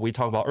than what we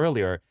talked about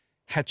earlier,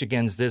 hedge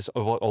against this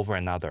over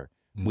another.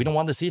 We don't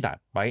want to see that,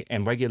 right?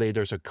 And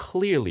regulators are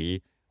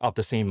clearly of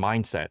the same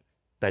mindset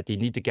that they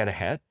need to get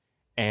ahead.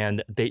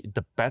 And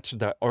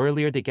the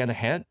earlier they get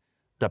ahead,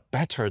 the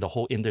better the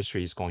whole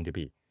industry is going to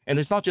be. And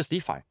it's not just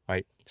DeFi,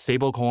 right?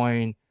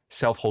 Stablecoin,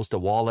 self-hosted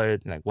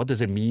wallet. Like, what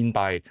does it mean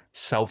by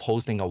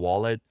self-hosting a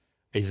wallet?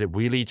 Is it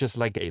really just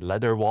like a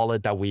leather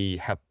wallet that we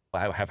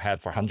have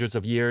had for hundreds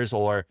of years?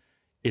 Or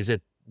is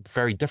it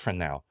very different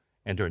now?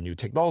 And there are new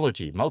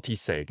technology,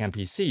 multi-sig,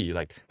 MPC,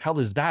 like how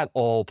does that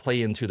all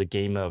play into the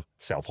game of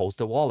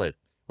self-hosted wallet,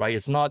 right?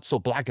 It's not so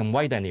black and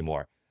white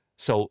anymore.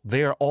 So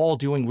they're all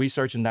doing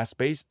research in that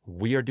space.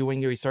 We are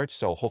doing research,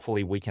 so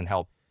hopefully we can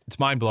help. It's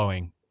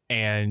mind-blowing.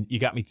 And you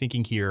got me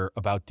thinking here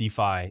about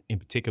DeFi in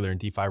particular and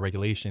DeFi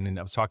regulation. And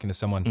I was talking to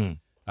someone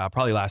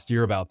probably last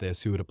year about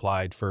this who had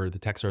applied for the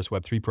Techstars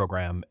Web3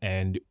 program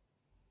and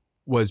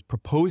was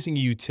proposing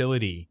a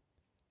utility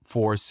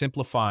for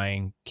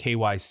simplifying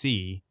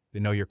KYC, the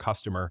know your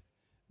customer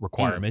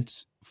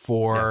requirements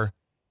for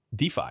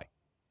DeFi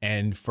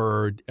and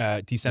for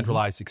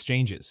decentralized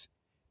exchanges.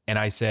 And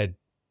I said,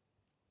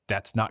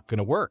 that's not going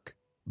to work.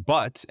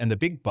 But, and the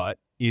big but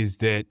is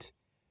that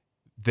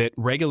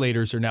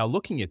regulators are now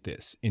looking at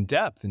this in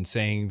depth and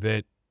saying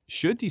that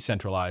should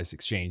decentralized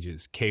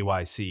exchanges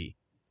KYC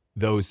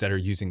those that are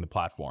using the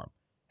platform.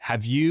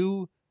 Have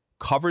you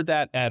covered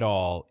that at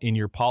all in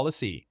your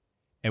policy?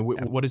 And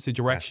what is the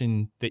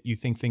direction that you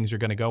think things are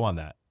going to go on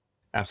that?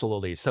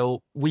 Absolutely.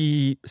 So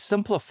we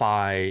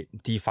simplify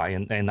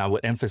DeFi, and I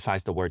would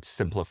emphasize the word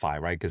simplify,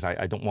 right? Because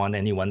I don't want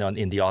anyone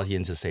in the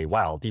audience to say,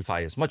 wow,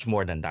 DeFi is much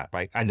more than that,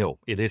 right? I know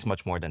it is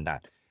much more than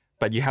that,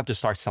 but you have to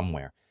start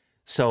somewhere.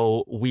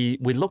 So we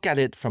look at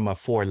it from a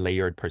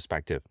 4-layered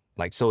perspective.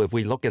 Like, so if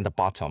we look at the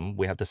bottom,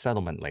 we have the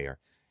settlement layer.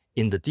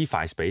 In the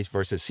DeFi space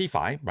versus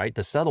CeFi, right?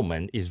 The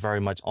settlement is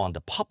very much on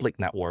the public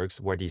networks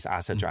where these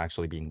assets are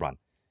actually being run.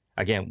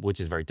 again, which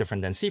is very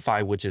different than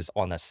CeFi, which is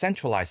on a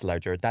centralized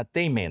ledger that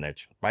they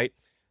manage, right?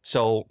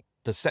 So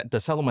the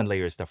settlement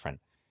layer is different.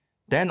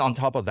 Then on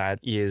top of that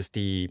is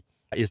the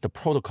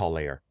protocol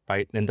layer,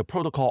 right? And the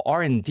protocol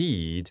are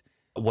indeed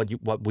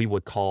what we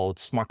would call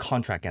smart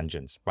contract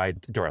engines,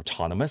 right? They're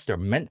autonomous. They're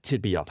meant to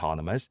be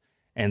autonomous,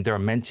 and they're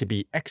meant to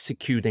be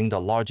executing the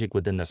logic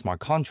within the smart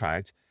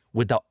contract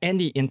without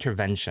any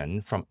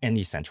intervention from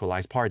any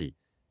centralized party.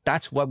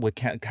 That's what would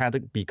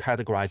be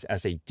categorized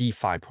as a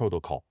DeFi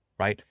protocol,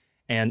 right?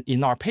 And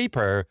in our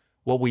paper,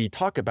 what we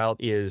talk about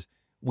is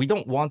we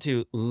don't want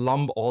to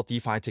lump all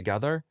DeFi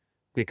together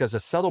because the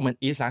settlement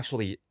is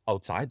actually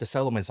outside. The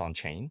settlement's on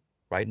chain,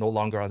 right? No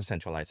longer on the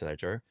centralized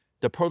ledger.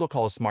 The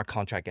protocol is smart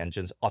contract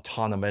engines,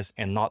 autonomous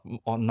and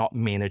not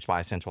managed by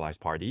a centralized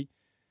party.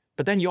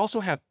 But then you also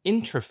have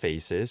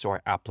interfaces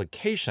or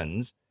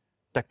applications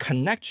that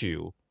connect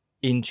you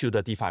into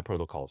the DeFi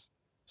protocols.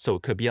 So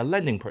it can be a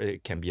lending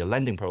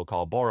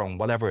protocol, borrowing,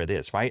 whatever it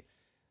is, right?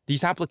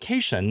 These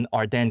applications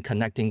are then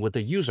connecting with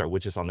the user,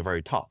 which is on the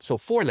very top. So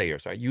 4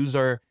 layers, right?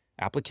 User,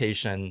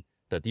 application,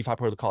 the DeFi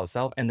protocol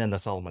itself, and then the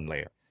settlement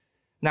layer.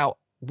 Now,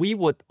 we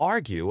would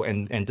argue,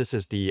 and this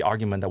is the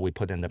argument that we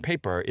put in the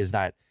paper, is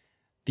that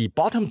the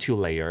bottom 2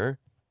 layer,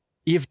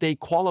 if they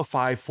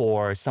qualify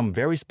for some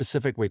very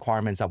specific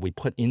requirements that we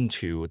put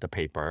into the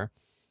paper,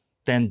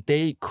 then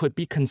they could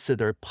be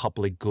considered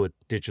public good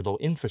digital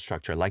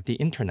infrastructure like the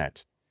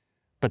internet.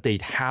 But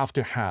they'd have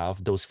to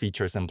have those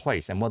features in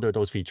place. And what are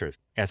those features?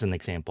 As an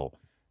example,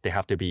 they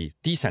have to be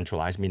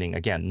decentralized, meaning,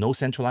 again, no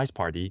centralized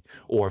party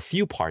or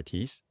few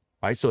parties,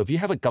 right? So if you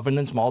have a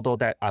governance model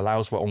that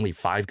allows for only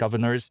 5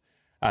 governors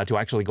to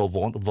actually go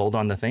vote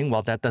on the thing,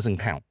 well, that doesn't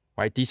count,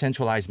 right?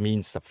 Decentralized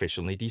means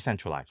sufficiently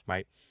decentralized,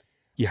 right?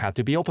 You have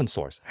to be open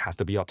source, has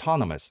to be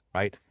autonomous,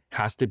 right?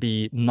 Has to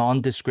be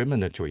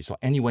non-discriminatory, so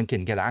anyone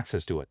can get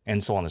access to it,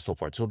 and so on and so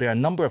forth. So there are a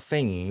number of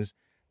things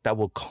that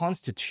will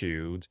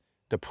constitute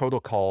the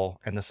protocol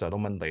and the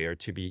settlement layer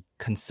to be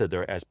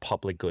considered as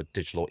public good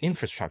digital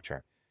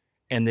infrastructure.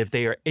 And if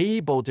they are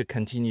able to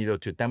continue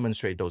to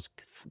demonstrate those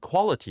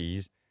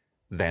qualities,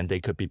 then they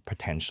could be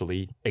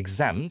potentially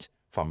exempt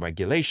from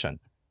regulation.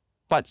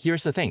 But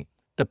here's the thing.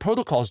 The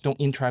protocols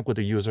don't interact with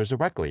the users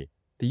directly.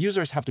 The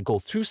users have to go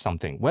through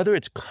something, whether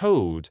it's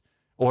code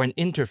or an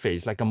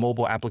interface like a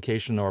mobile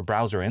application or a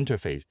browser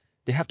interface.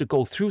 They have to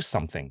go through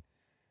something.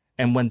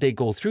 And when they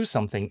go through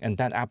something, and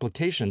that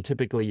application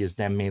typically is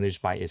then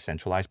managed by a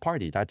centralized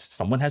party, that's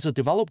someone has to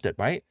develop it,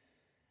 right?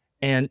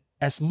 And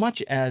as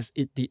much as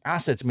the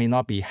assets may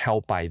not be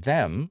held by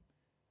them,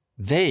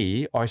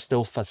 they are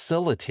still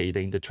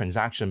facilitating the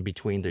transaction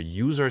between the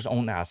user's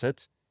own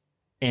assets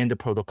and the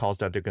protocols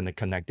that they're going to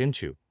connect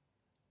into.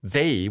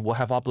 They will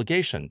have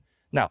obligation.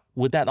 Now,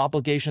 would that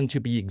obligation to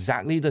be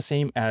exactly the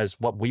same as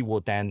what we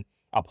would then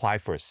apply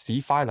for a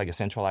CeFi, like a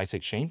centralized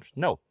exchange?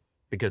 No,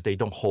 because they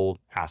don't hold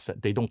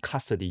asset, they don't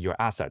custody your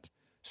assets.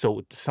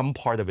 So some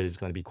part of it is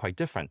going to be quite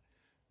different.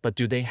 But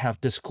do they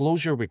have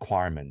disclosure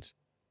requirements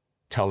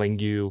telling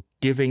you,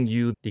 giving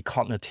you the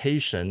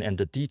connotation and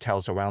the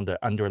details around the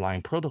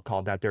underlying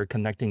protocol that they're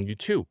connecting you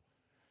to?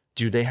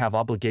 Do they have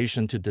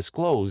obligation to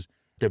disclose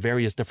the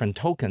various different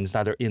tokens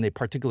that are in a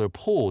particular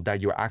pool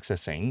that you're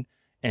accessing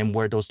and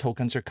where those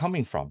tokens are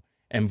coming from?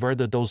 And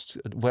whether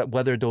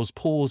those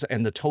pools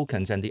and the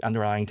tokens and the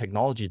underlying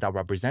technology that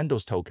represent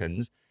those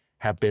tokens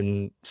have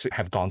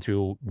gone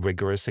through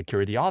rigorous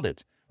security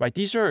audits, right?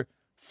 These are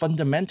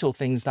fundamental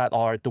things that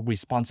are the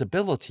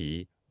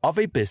responsibility of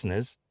a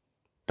business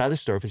that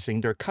is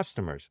servicing their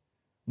customers,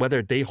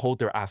 whether they hold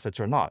their assets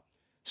or not.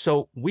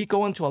 So we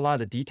go into a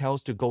lot of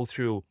details to go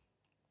through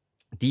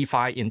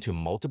DeFi into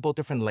multiple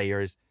different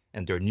layers,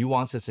 and there are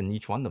nuances in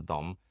each one of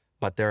them,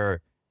 but there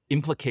are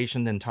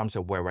implications in terms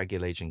of where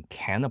regulation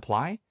can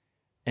apply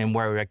and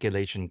where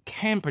regulation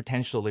can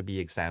potentially be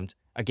exempt,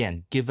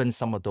 again, given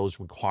some of those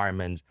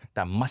requirements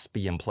that must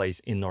be in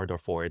place in order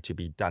for it to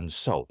be done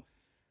so.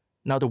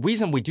 Now, the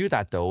reason we do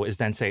that, though, is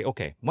then say,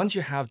 okay, once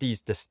you have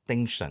these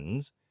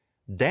distinctions,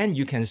 then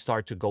you can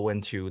start to go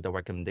into the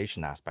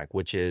recommendation aspect,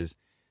 which is,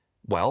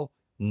 well,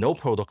 no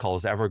protocol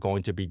is ever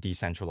going to be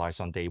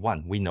decentralized on day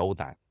one. We know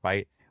that,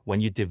 right?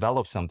 When you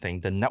develop something,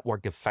 the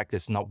network effect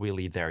is not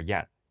really there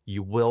yet.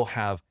 You will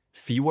have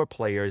fewer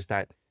players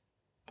that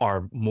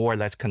are more or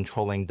less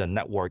controlling the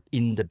network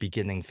in the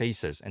beginning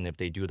phases. And if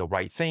they do the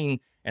right thing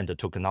and the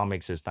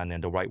tokenomics is done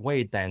in the right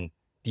way, then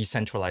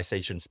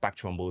decentralization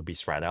spectrum will be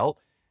spread out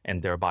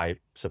and thereby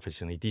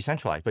sufficiently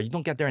decentralized. But you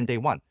don't get there in day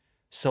one.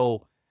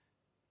 So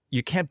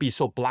you can't be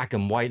so black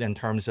and white in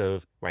terms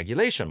of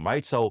regulation,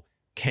 right? So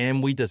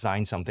can we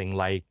design something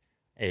like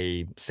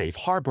a safe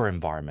harbor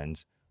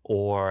environment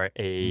or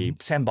a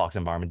sandbox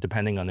environment,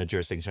 depending on the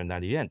jurisdiction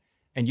that you're in?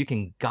 And you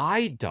can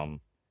guide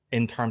them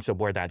in terms of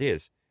where that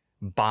is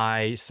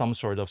by some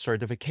sort of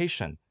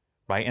certification,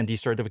 right? And the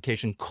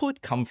certification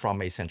could come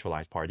from a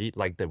centralized party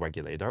like the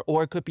regulator,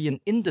 or it could be an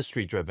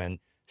industry-driven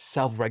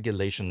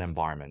self-regulation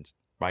environment,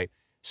 right?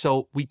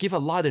 So we give a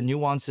lot of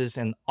nuances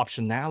and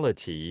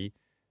optionality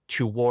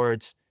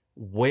towards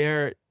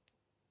where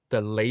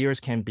the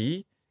layers can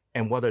be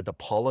and what are the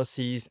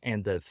policies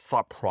and the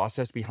thought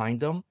process behind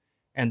them,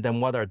 and then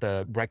what are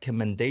the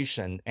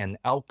recommendation and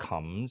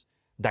outcomes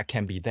that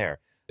can be there.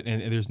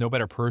 And there's no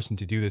better person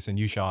to do this than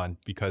you, Sean,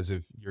 because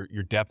of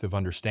your depth of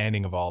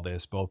understanding of all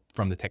this, both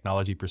from the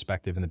technology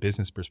perspective and the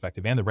business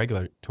perspective and the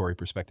regulatory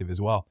perspective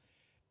as well.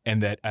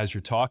 And that as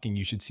you're talking,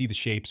 you should see the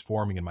shapes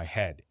forming in my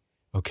head,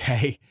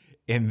 okay?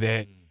 And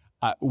that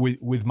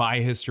with my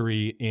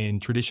history in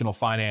traditional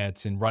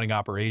finance and running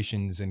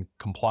operations and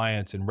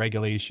compliance and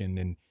regulation,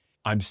 and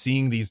I'm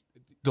seeing the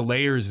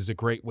layers is a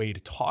great way to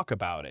talk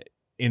about it,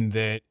 in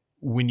that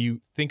when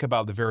you think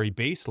about the very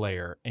base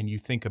layer and you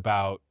think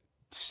about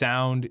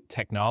sound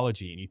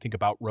technology and you think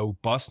about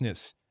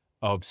robustness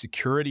of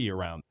security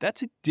around,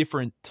 that's a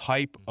different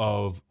type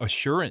of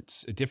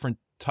assurance, a different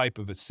type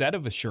of a set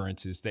of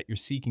assurances that you're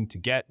seeking to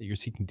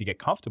get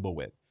comfortable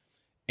with.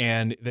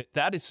 And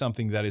that is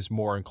something that is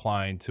more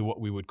inclined to what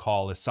we would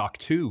call a SOC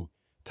 2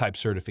 type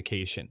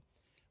certification,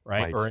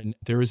 right? Or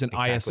there is an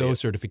ISO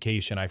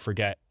certification, I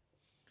forget,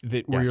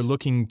 that where you're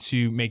looking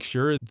to make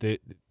sure that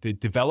the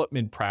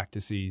development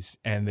practices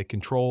and the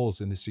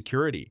controls and the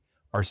security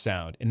are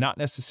sound, and not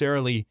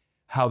necessarily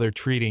how they're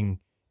treating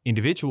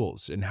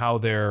individuals and how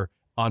they're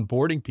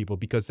onboarding people,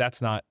 because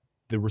that's not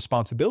the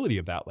responsibility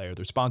of that layer.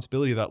 The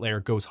responsibility of that layer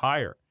goes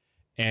higher.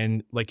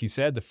 And like you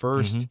said, the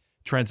first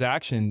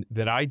transaction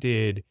that I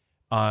did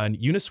on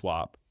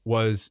Uniswap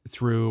was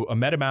through a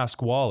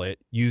MetaMask wallet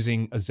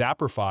using a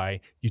Zappify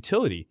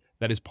utility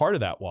that is part of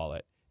that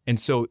wallet. And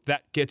so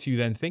that gets you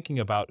then thinking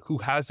about who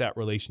has that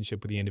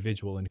relationship with the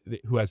individual and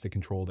who has the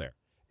control there.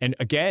 And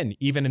again,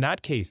 even in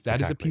that case, that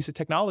is a piece of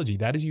technology.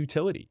 That is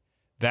utility.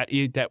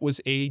 That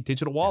was a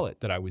digital wallet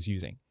that I was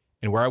using,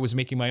 and where I was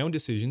making my own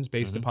decisions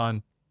based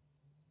upon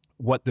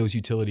what those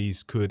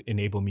utilities could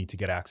enable me to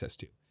get access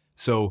to.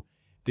 So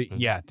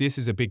this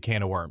is a big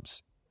can of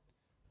worms.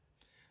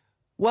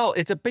 Well,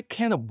 it's a big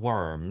can of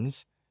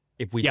worms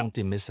if we don't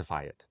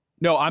demystify it.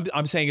 No,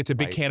 I'm saying it's a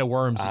big can of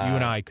worms that you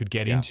and I could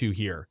get into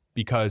here,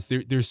 because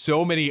there's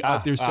so many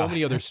other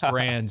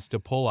strands to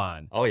pull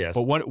on. Oh yes.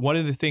 But one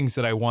of the things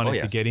that I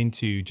wanted to get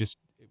into just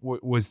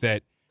was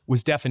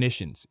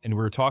definitions, and we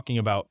were talking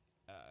about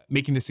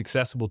making this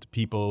accessible to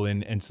people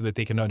and so that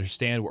they can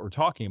understand what we're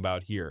talking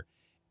about here.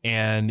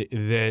 And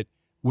that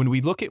when we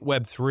look at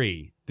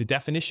Web3, the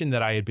definition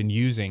that I had been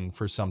using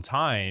for some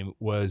time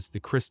was the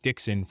Chris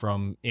Dixon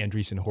from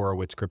Andreessen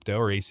Horowitz Crypto,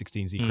 or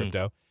A16Z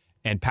Crypto,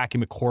 and Packy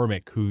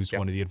McCormick, who's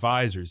one of the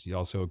advisors. He's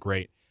also a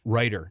great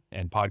writer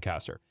and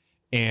podcaster.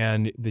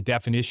 And the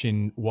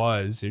definition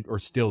was, or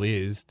still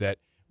is, that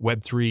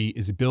Web3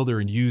 is a builder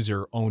and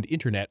user owned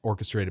internet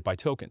orchestrated by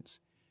tokens.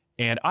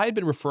 And I had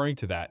been referring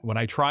to that when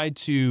I tried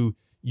to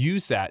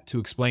use that to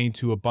explain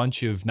to a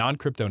bunch of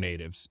non-crypto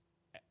natives.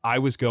 I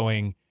was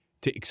going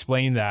to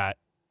explain that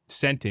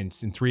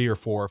sentence in 3 or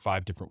 4 or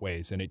 5 different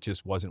ways, and it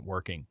just wasn't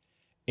working.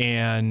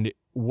 And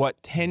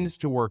what tends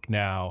to work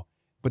now,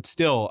 but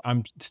still,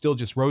 I'm still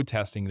just road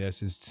testing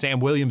this, is Sam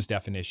Williams'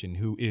 definition,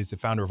 who is the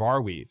founder of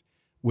Arweave,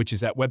 which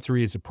is that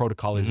Web3 is a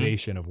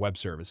protocolization of web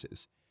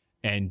services.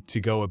 And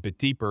to go a bit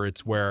deeper,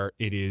 it's where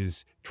it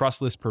is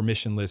trustless,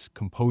 permissionless,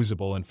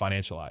 composable, and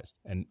financialized.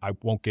 And I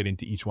won't get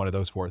into each one of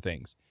those 4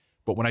 things.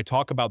 But when I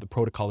talk about the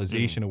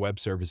protocolization of web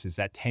services,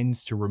 that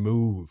tends to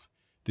remove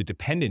the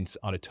dependence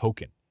on a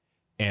token,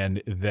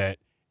 and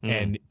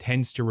and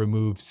tends to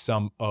remove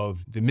some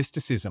of the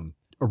mysticism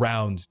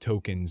around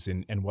tokens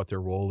and what their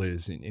role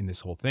is in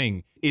this whole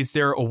thing. Is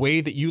there a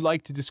way that you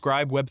like to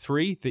describe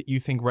Web3 that you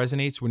think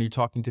resonates when you're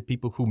talking to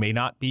people who may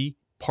not be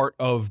part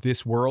of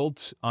this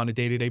world on a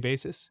day-to-day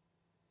basis?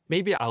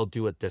 Maybe I'll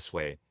do it this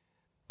way.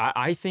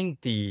 I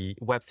think the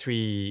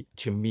Web3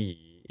 to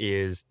me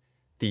is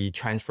the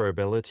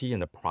transferability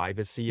and the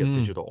privacy of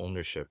digital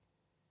ownership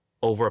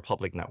over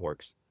public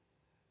networks.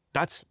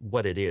 That's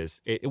what it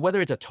is.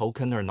 Whether it's a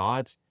token or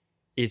not,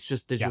 it's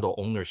just digital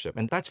ownership.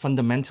 And that's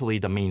fundamentally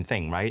the main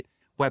thing, right?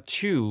 Web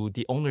 2,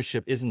 the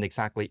ownership isn't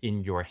exactly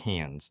in your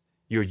hands,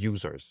 your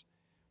users,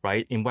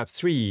 right? In Web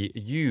 3,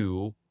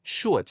 you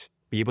should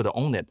be able to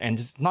own it. And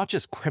it's not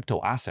just crypto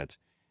assets.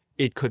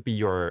 It could be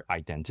your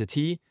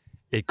identity.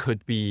 It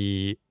could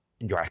be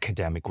your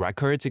academic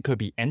records. It could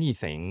be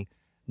anything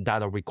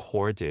that are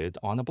recorded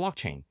on a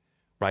blockchain,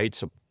 right?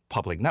 So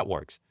public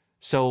networks.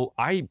 So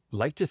I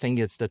like to think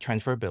it's the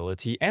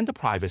transferability and the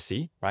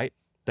privacy, right?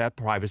 That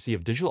privacy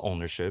of digital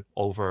ownership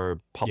over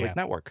public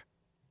network.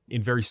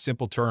 In very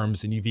simple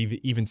terms, and you've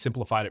even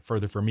simplified it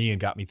further for me and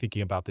got me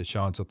thinking about this,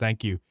 Sean. So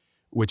thank you,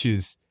 which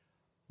is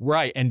where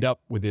I end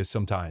up with this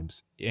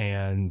sometimes.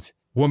 And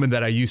woman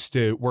that I used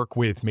to work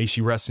with, may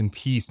she rest in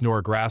peace,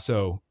 Nora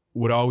Grasso,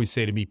 would always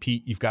say to me,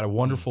 Pete, you've got a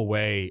wonderful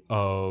way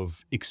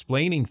of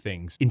explaining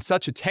things in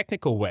such a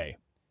technical way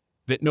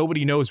that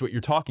nobody knows what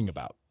you're talking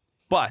about.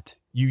 But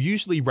you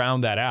usually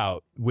round that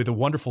out with a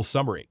wonderful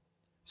summary.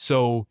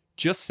 So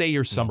just say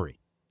your summary.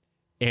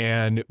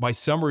 And my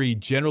summary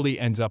generally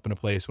ends up in a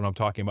place when I'm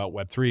talking about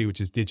Web3,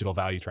 which is digital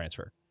value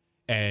transfer.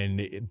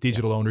 And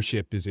digital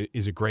ownership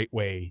is a great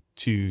way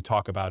to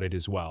talk about it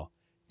as well.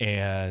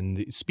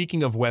 And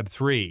speaking of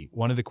Web3,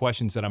 one of the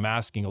questions that I'm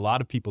asking a lot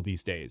of people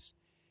these days,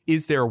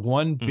 is there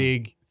one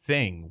big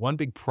thing, one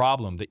big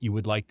problem that you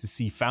would like to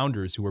see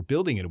founders who are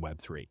building in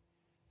Web3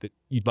 that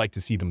you'd like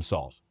to see them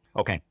solve?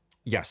 Okay.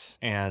 Yes.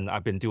 And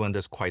I've been doing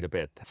this quite a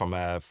bit from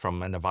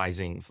an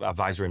advisory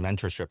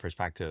mentorship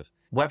perspective.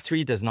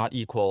 Web3 does not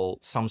equal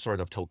some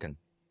sort of token.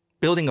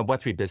 Building a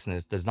Web3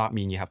 business does not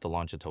mean you have to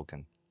launch a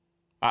token.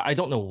 I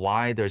don't know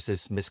why there's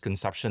this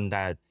misconception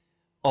that,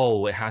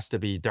 there has to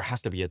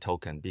be a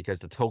token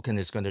because the token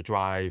is going to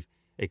drive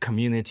a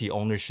community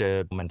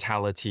ownership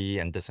mentality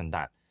and this and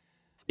that.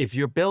 If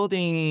you're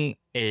building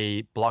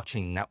a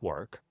blockchain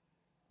network,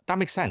 that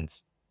makes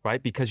sense,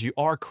 right? Because you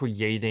are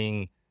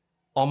creating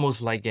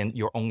almost like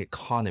your own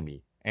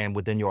economy. And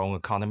within your own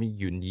economy,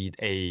 you need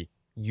a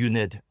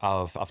unit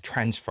of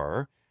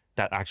transfer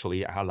that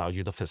actually allows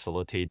you to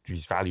facilitate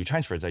these value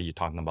transfers that you're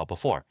talking about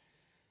before.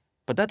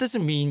 But that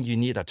doesn't mean you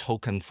need a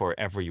token for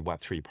every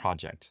Web3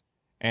 project.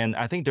 And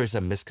I think there's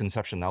a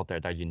misconception out there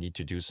that you need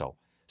to do so.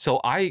 So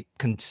I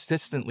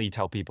consistently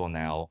tell people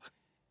now,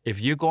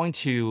 if you're going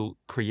to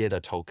create a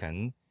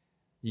token,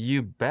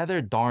 you better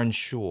darn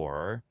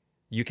sure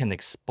you can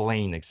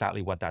explain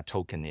exactly what that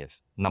token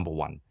is, number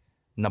one.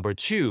 Number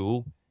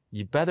two,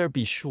 you better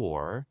be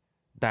sure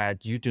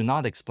that you do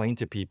not explain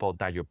to people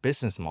that your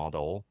business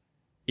model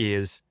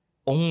is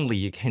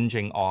only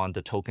hinging on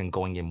the token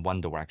going in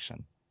one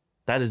direction.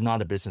 That is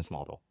not a business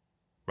model,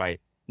 right?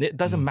 It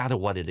doesn't matter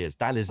what it is.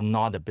 That is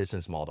not a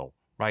business model,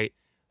 right?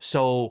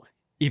 So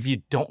if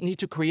you don't need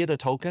to create a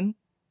token,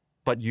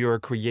 but you're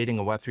creating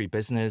a Web3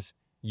 business,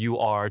 you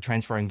are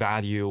transferring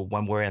value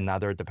one way or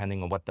another,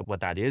 depending on what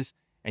that is,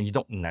 and you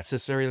don't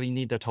necessarily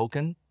need a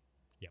token,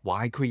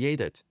 why create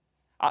it?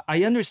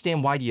 I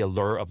understand why the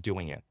allure of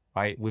doing it,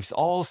 right? We've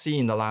all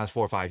seen the last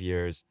 4 or 5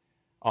 years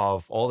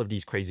of all of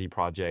these crazy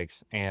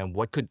projects and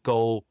what could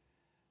go,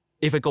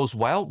 if it goes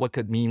well, what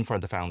could mean for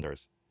the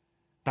founders.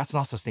 That's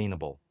not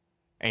sustainable.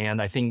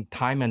 And I think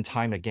time and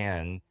time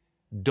again,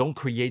 don't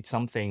create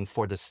something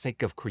for the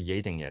sake of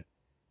creating it,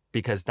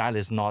 because that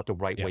is not the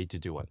right way to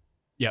do it.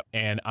 Yep.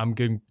 And I'm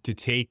going to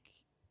take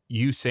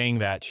you saying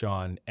that,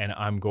 Sean, and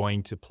I'm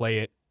going to play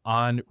it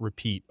on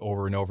repeat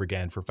over and over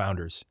again for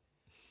founders.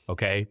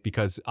 Okay.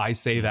 Because I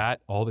say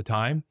that all the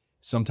time.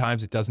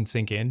 Sometimes it doesn't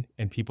sink in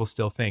and people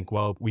still think,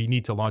 well, we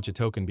need to launch a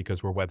token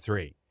because we're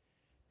Web3.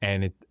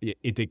 And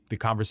the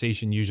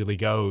conversation usually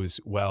goes,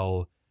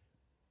 well,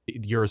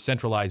 you're a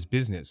centralized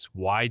business.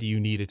 Why do you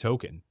need a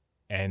token?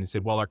 And it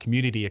said, well, our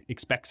community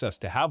expects us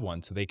to have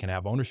one so they can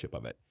have ownership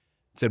of it.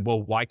 It said,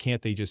 well, why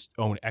can't they just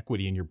own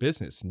equity in your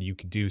business? And you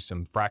could do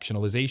some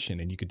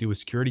fractionalization and you could do a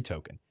security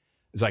token.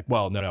 It's like,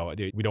 well, no,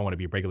 we don't want to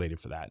be regulated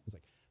for that. It's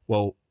like,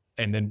 well,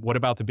 and then what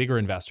about the bigger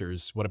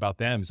investors? What about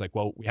them? It's like,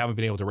 well, we haven't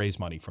been able to raise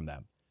money from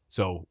them.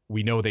 So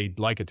we know they'd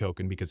like a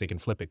token because they can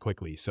flip it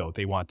quickly. So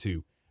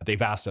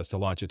they've asked us to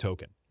launch a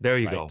token. There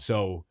you go.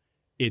 So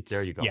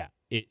there you go. Yeah,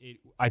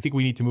 I think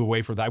we need to move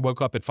away from that. I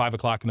woke up at 5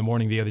 o'clock in the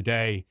morning the other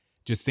day,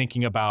 just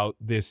thinking about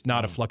this,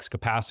 not a flux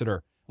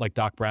capacitor like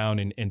Doc Brown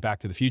in Back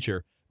to the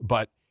Future,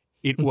 but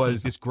it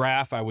was this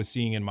graph I was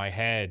seeing in my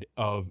head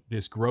of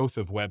this growth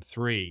of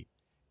Web3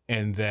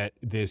 and that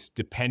this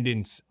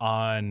dependence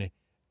on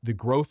the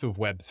growth of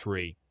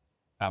Web3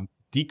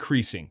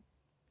 decreasing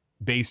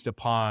based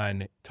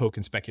upon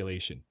token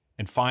speculation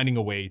and finding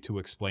a way to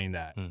explain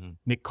that.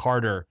 Nick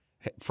Carter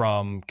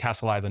from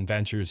Castle Island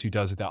Ventures, who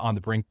does the On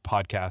the Brink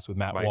podcast with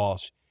Matt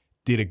Walsh,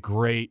 did a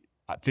great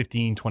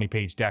 15,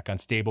 20-page deck on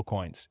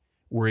stablecoins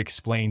where he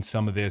explained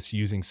some of this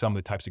using some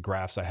of the types of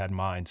graphs I had in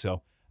mind.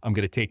 So I'm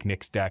going to take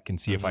Nick's deck and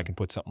see if I can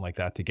put something like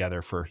that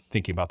together for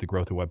thinking about the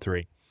growth of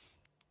Web3.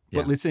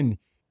 But listen,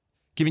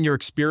 given your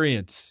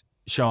experience,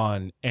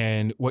 Sean,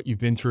 and what you've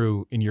been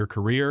through in your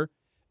career,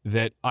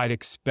 that I'd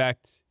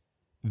expect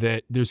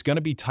that there's going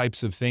to be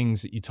types of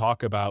things that you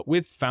talk about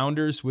with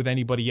founders, with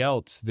anybody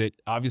else, that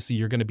obviously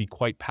you're going to be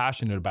quite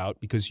passionate about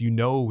because you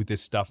know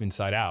this stuff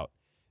inside out.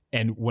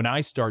 And when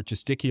I start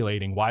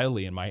gesticulating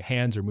wildly and my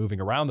hands are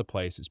moving around the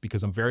place, it's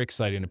because I'm very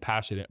excited and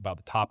passionate about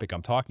the topic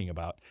I'm talking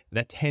about.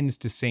 That tends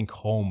to sink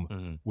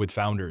home with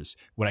founders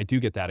when I do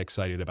get that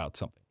excited about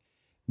something.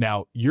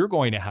 Now, you're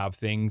going to have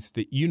things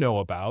that you know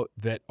about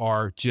that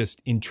are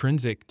just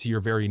intrinsic to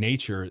your very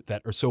nature,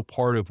 that are so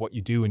part of what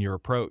you do in your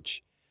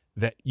approach,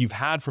 that you've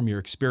had from your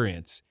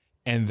experience,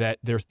 and that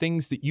there are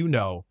things that you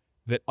know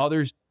that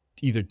others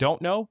either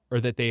don't know or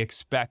that they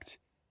expect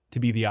to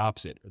be the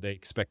opposite, or they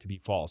expect to be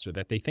false, or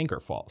that they think are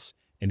false.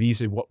 And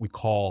these are what we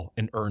call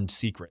an earned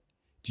secret.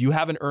 Do you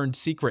have an earned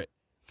secret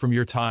from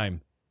your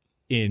time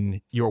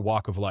in your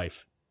walk of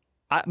life?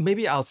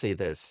 Maybe I'll say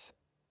this.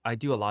 I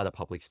do a lot of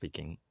public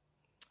speaking.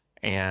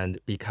 And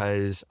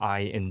because I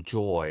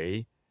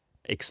enjoy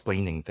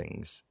explaining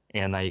things,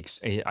 and I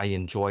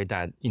enjoy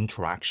that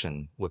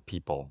interaction with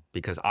people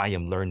because I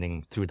am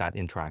learning through that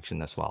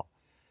interaction as well.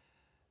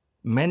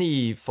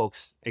 Many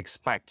folks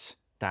expect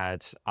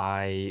that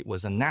I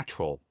was a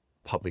natural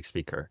public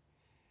speaker,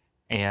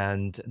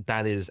 and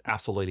that is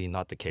absolutely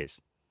not the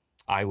case.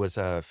 I was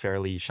a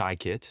fairly shy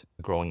kid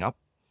growing up,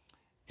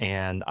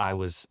 And I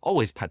was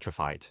always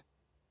petrified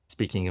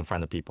speaking in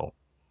front of people.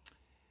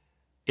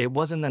 It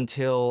wasn't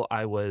until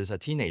I was a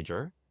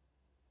teenager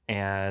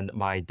and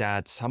my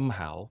dad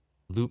somehow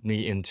looped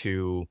me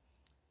into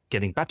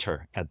getting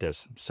better at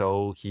this.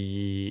 So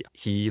he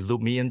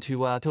looped me into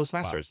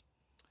Toastmasters. Wow.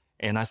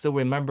 And I still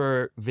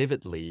remember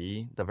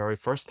vividly the very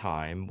first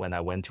time when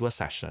I went to a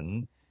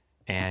session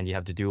and you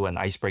have to do an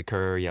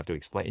icebreaker, you have to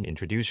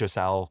introduce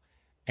yourself.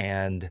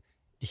 And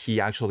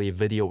he actually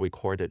video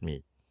recorded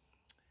me.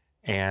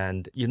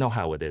 And you know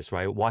how it is,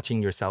 right?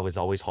 Watching yourself is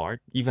always hard.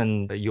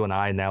 Even you and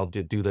I now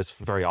do this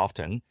very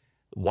often.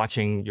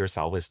 Watching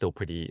yourself is still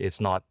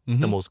it's not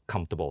the most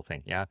comfortable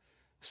thing. Yeah.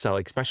 So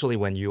especially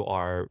when you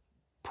are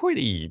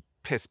pretty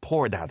piss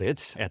poor at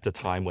it at the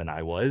time when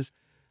I was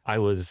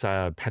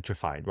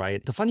petrified,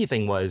 right? The funny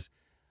thing was,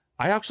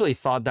 I actually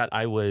thought that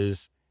I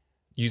was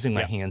using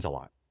my hands a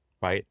lot,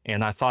 right?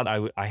 And I thought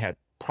I had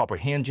proper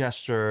hand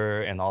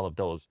gesture and all of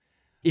those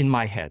in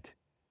my head.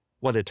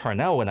 What it turned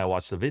out when I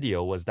watched the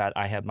video was that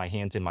I had my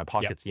hands in my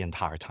pockets the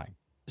entire time.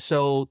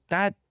 So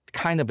that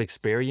kind of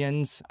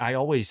experience, I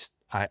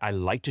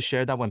like to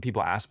share that when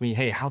people ask me,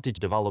 hey, how did you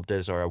develop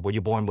this? Or were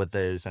you born with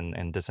this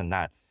and this and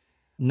that?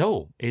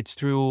 No, it's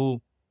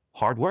through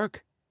hard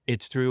work.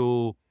 It's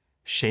through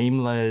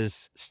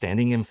shameless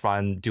standing in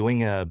front,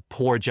 doing a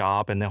poor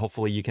job, and then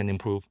hopefully you can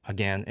improve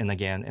again and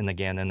again and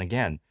again and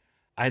again.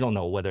 I don't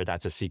know whether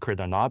that's a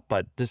secret or not,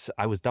 but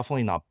I was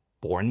definitely not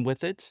born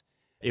with it.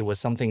 It was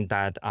something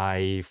that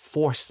I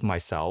forced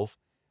myself,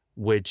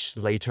 which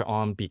later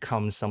on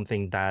becomes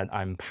something that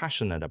I'm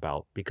passionate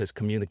about, because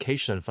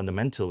communication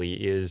fundamentally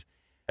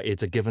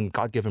it's a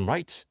God-given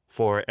right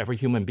for every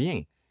human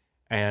being.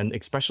 And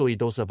especially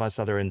those of us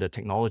that are in the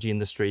technology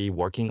industry,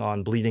 working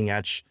on bleeding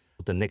edge,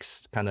 the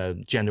next kind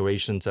of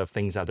generations of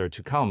things that are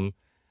to come,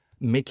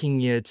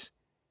 making it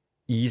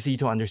easy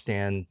to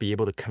understand, be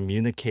able to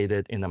communicate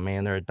it in a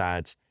manner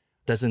that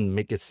doesn't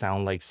make it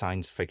sound like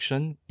science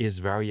fiction is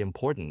very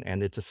important.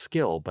 And it's a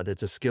skill, but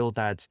it's a skill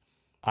that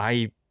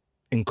I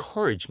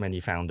encourage many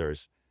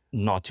founders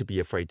not to be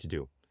afraid to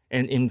do.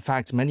 And in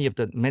fact,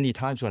 many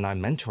times when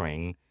I'm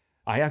mentoring,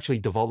 I actually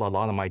devote a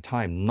lot of my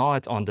time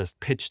not on the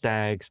pitch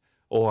decks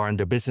or on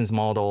the business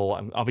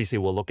model. Obviously,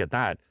 we'll look at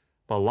that.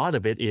 But a lot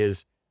of it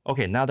is,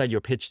 okay, now that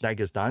your pitch deck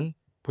is done,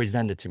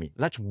 present it to me.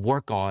 Let's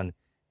work on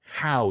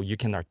how you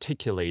can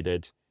articulate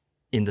it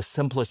in the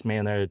simplest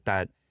manner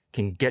that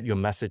can get your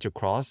message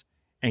across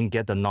and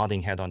get the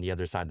nodding head on the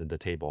other side of the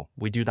table.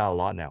 We do that a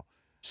lot now.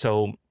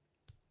 So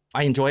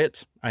I enjoy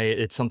it.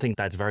 It's something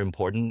that's very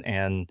important,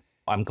 and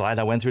I'm glad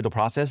I went through the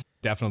process.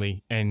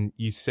 Definitely. And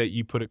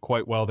you put it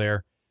quite well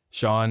there,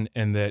 Sean,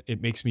 and that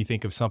it makes me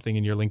think of something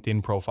in your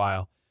LinkedIn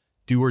profile.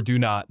 Do or do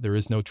not, there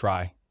is no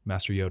try,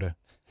 Master Yoda.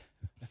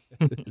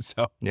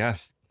 So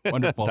yes,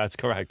 wonderful. That's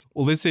correct.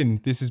 Well, listen,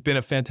 this has been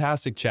a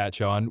fantastic chat,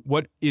 Sean.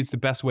 What is the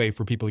best way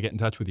for people to get in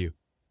touch with you?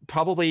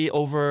 Probably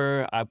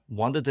over, I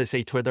wanted to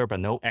say Twitter,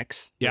 but no,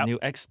 X, the new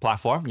X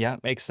platform. Yeah,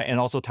 X, and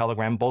also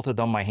Telegram. Both of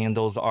them, my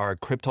handles are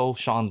Crypto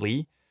Sean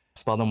Lee,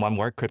 spelled in one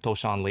word, Crypto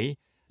Sean Lee.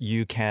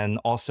 You can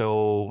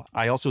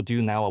I also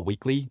do now a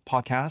weekly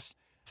podcast,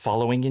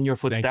 following in your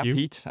footsteps,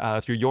 Pete,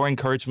 through your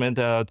encouragement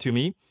to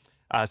me.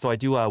 So I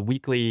do a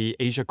weekly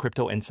Asia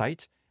Crypto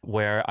Insight,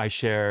 where I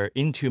share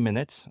in 2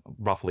 minutes,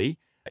 roughly,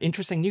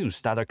 interesting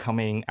news that are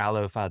coming out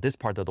of this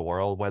part of the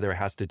world, whether it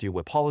has to do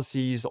with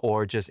policies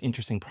or just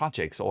interesting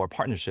projects or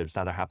partnerships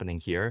that are happening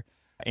here.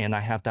 And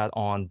I have that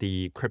on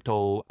the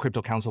Crypto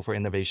Council for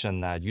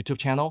Innovation YouTube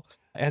channel,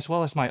 as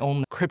well as my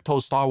own Crypto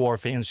Star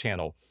Wars fans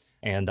channel.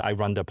 And I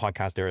run the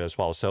podcast there as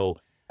well. So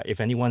if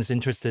anyone's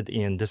interested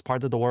in this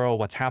part of the world,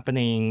 what's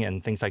happening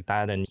and things like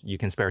that, and you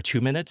can spare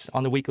 2 minutes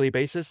on a weekly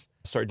basis,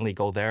 certainly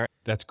go there.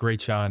 That's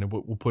great, Sean.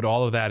 We'll put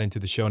all of that into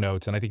the show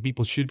notes. And I think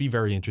people should be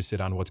very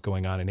interested on what's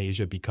going on in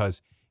Asia,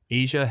 because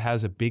Asia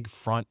has a big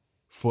front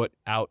foot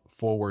out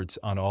forwards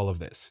on all of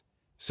this.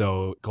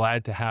 So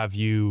glad to have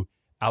you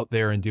out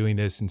there and doing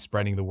this and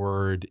spreading the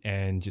word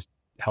and just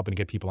helping to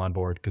get people on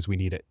board, because we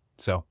need it.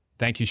 So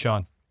thank you,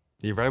 Sean.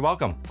 You're very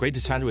welcome. Great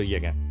to chat with you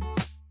again.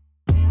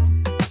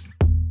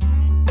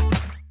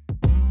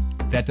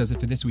 That does it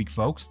for this week,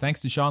 folks.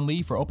 Thanks to Sean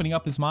Lee for opening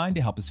up his mind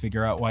to help us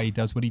figure out why he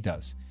does what he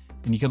does.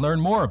 And you can learn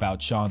more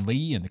about Sean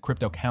Lee and the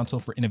Crypto Council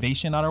for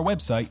Innovation on our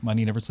website,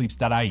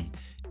 moneyneversleeps.ie,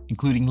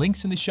 including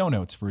links in the show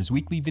notes for his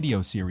weekly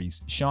video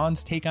series,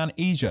 Sean's Take on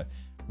Asia,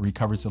 where he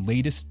covers the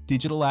latest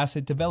digital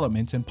asset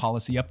developments and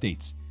policy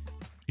updates.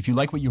 If you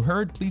like what you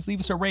heard, please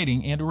leave us a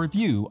rating and a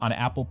review on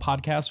Apple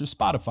Podcasts or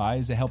Spotify,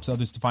 as it helps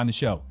others to find the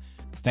show.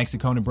 Thanks to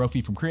Conan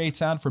Brophy from Create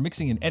Sound for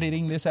mixing and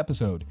editing this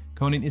episode.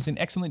 Conan is an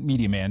excellent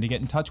media man to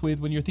get in touch with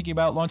when you're thinking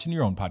about launching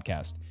your own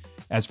podcast.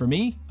 As for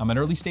me, I'm an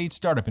early-stage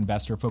startup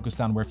investor focused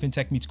on where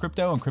fintech meets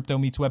crypto and crypto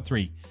meets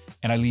Web3,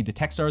 and I lead the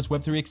Techstars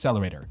Web3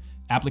 Accelerator.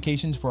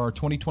 Applications for our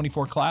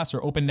 2024 class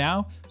are open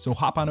now, so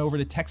hop on over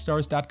to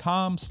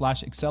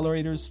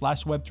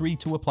techstars.com/accelerators/Web3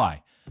 to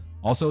apply.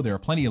 Also, there are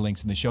plenty of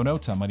links in the show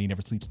notes on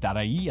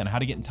moneyneversleeps.ie on how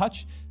to get in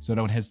touch, so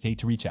don't hesitate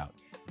to reach out.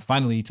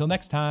 Finally, till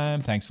next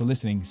time, thanks for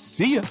listening.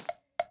 See ya!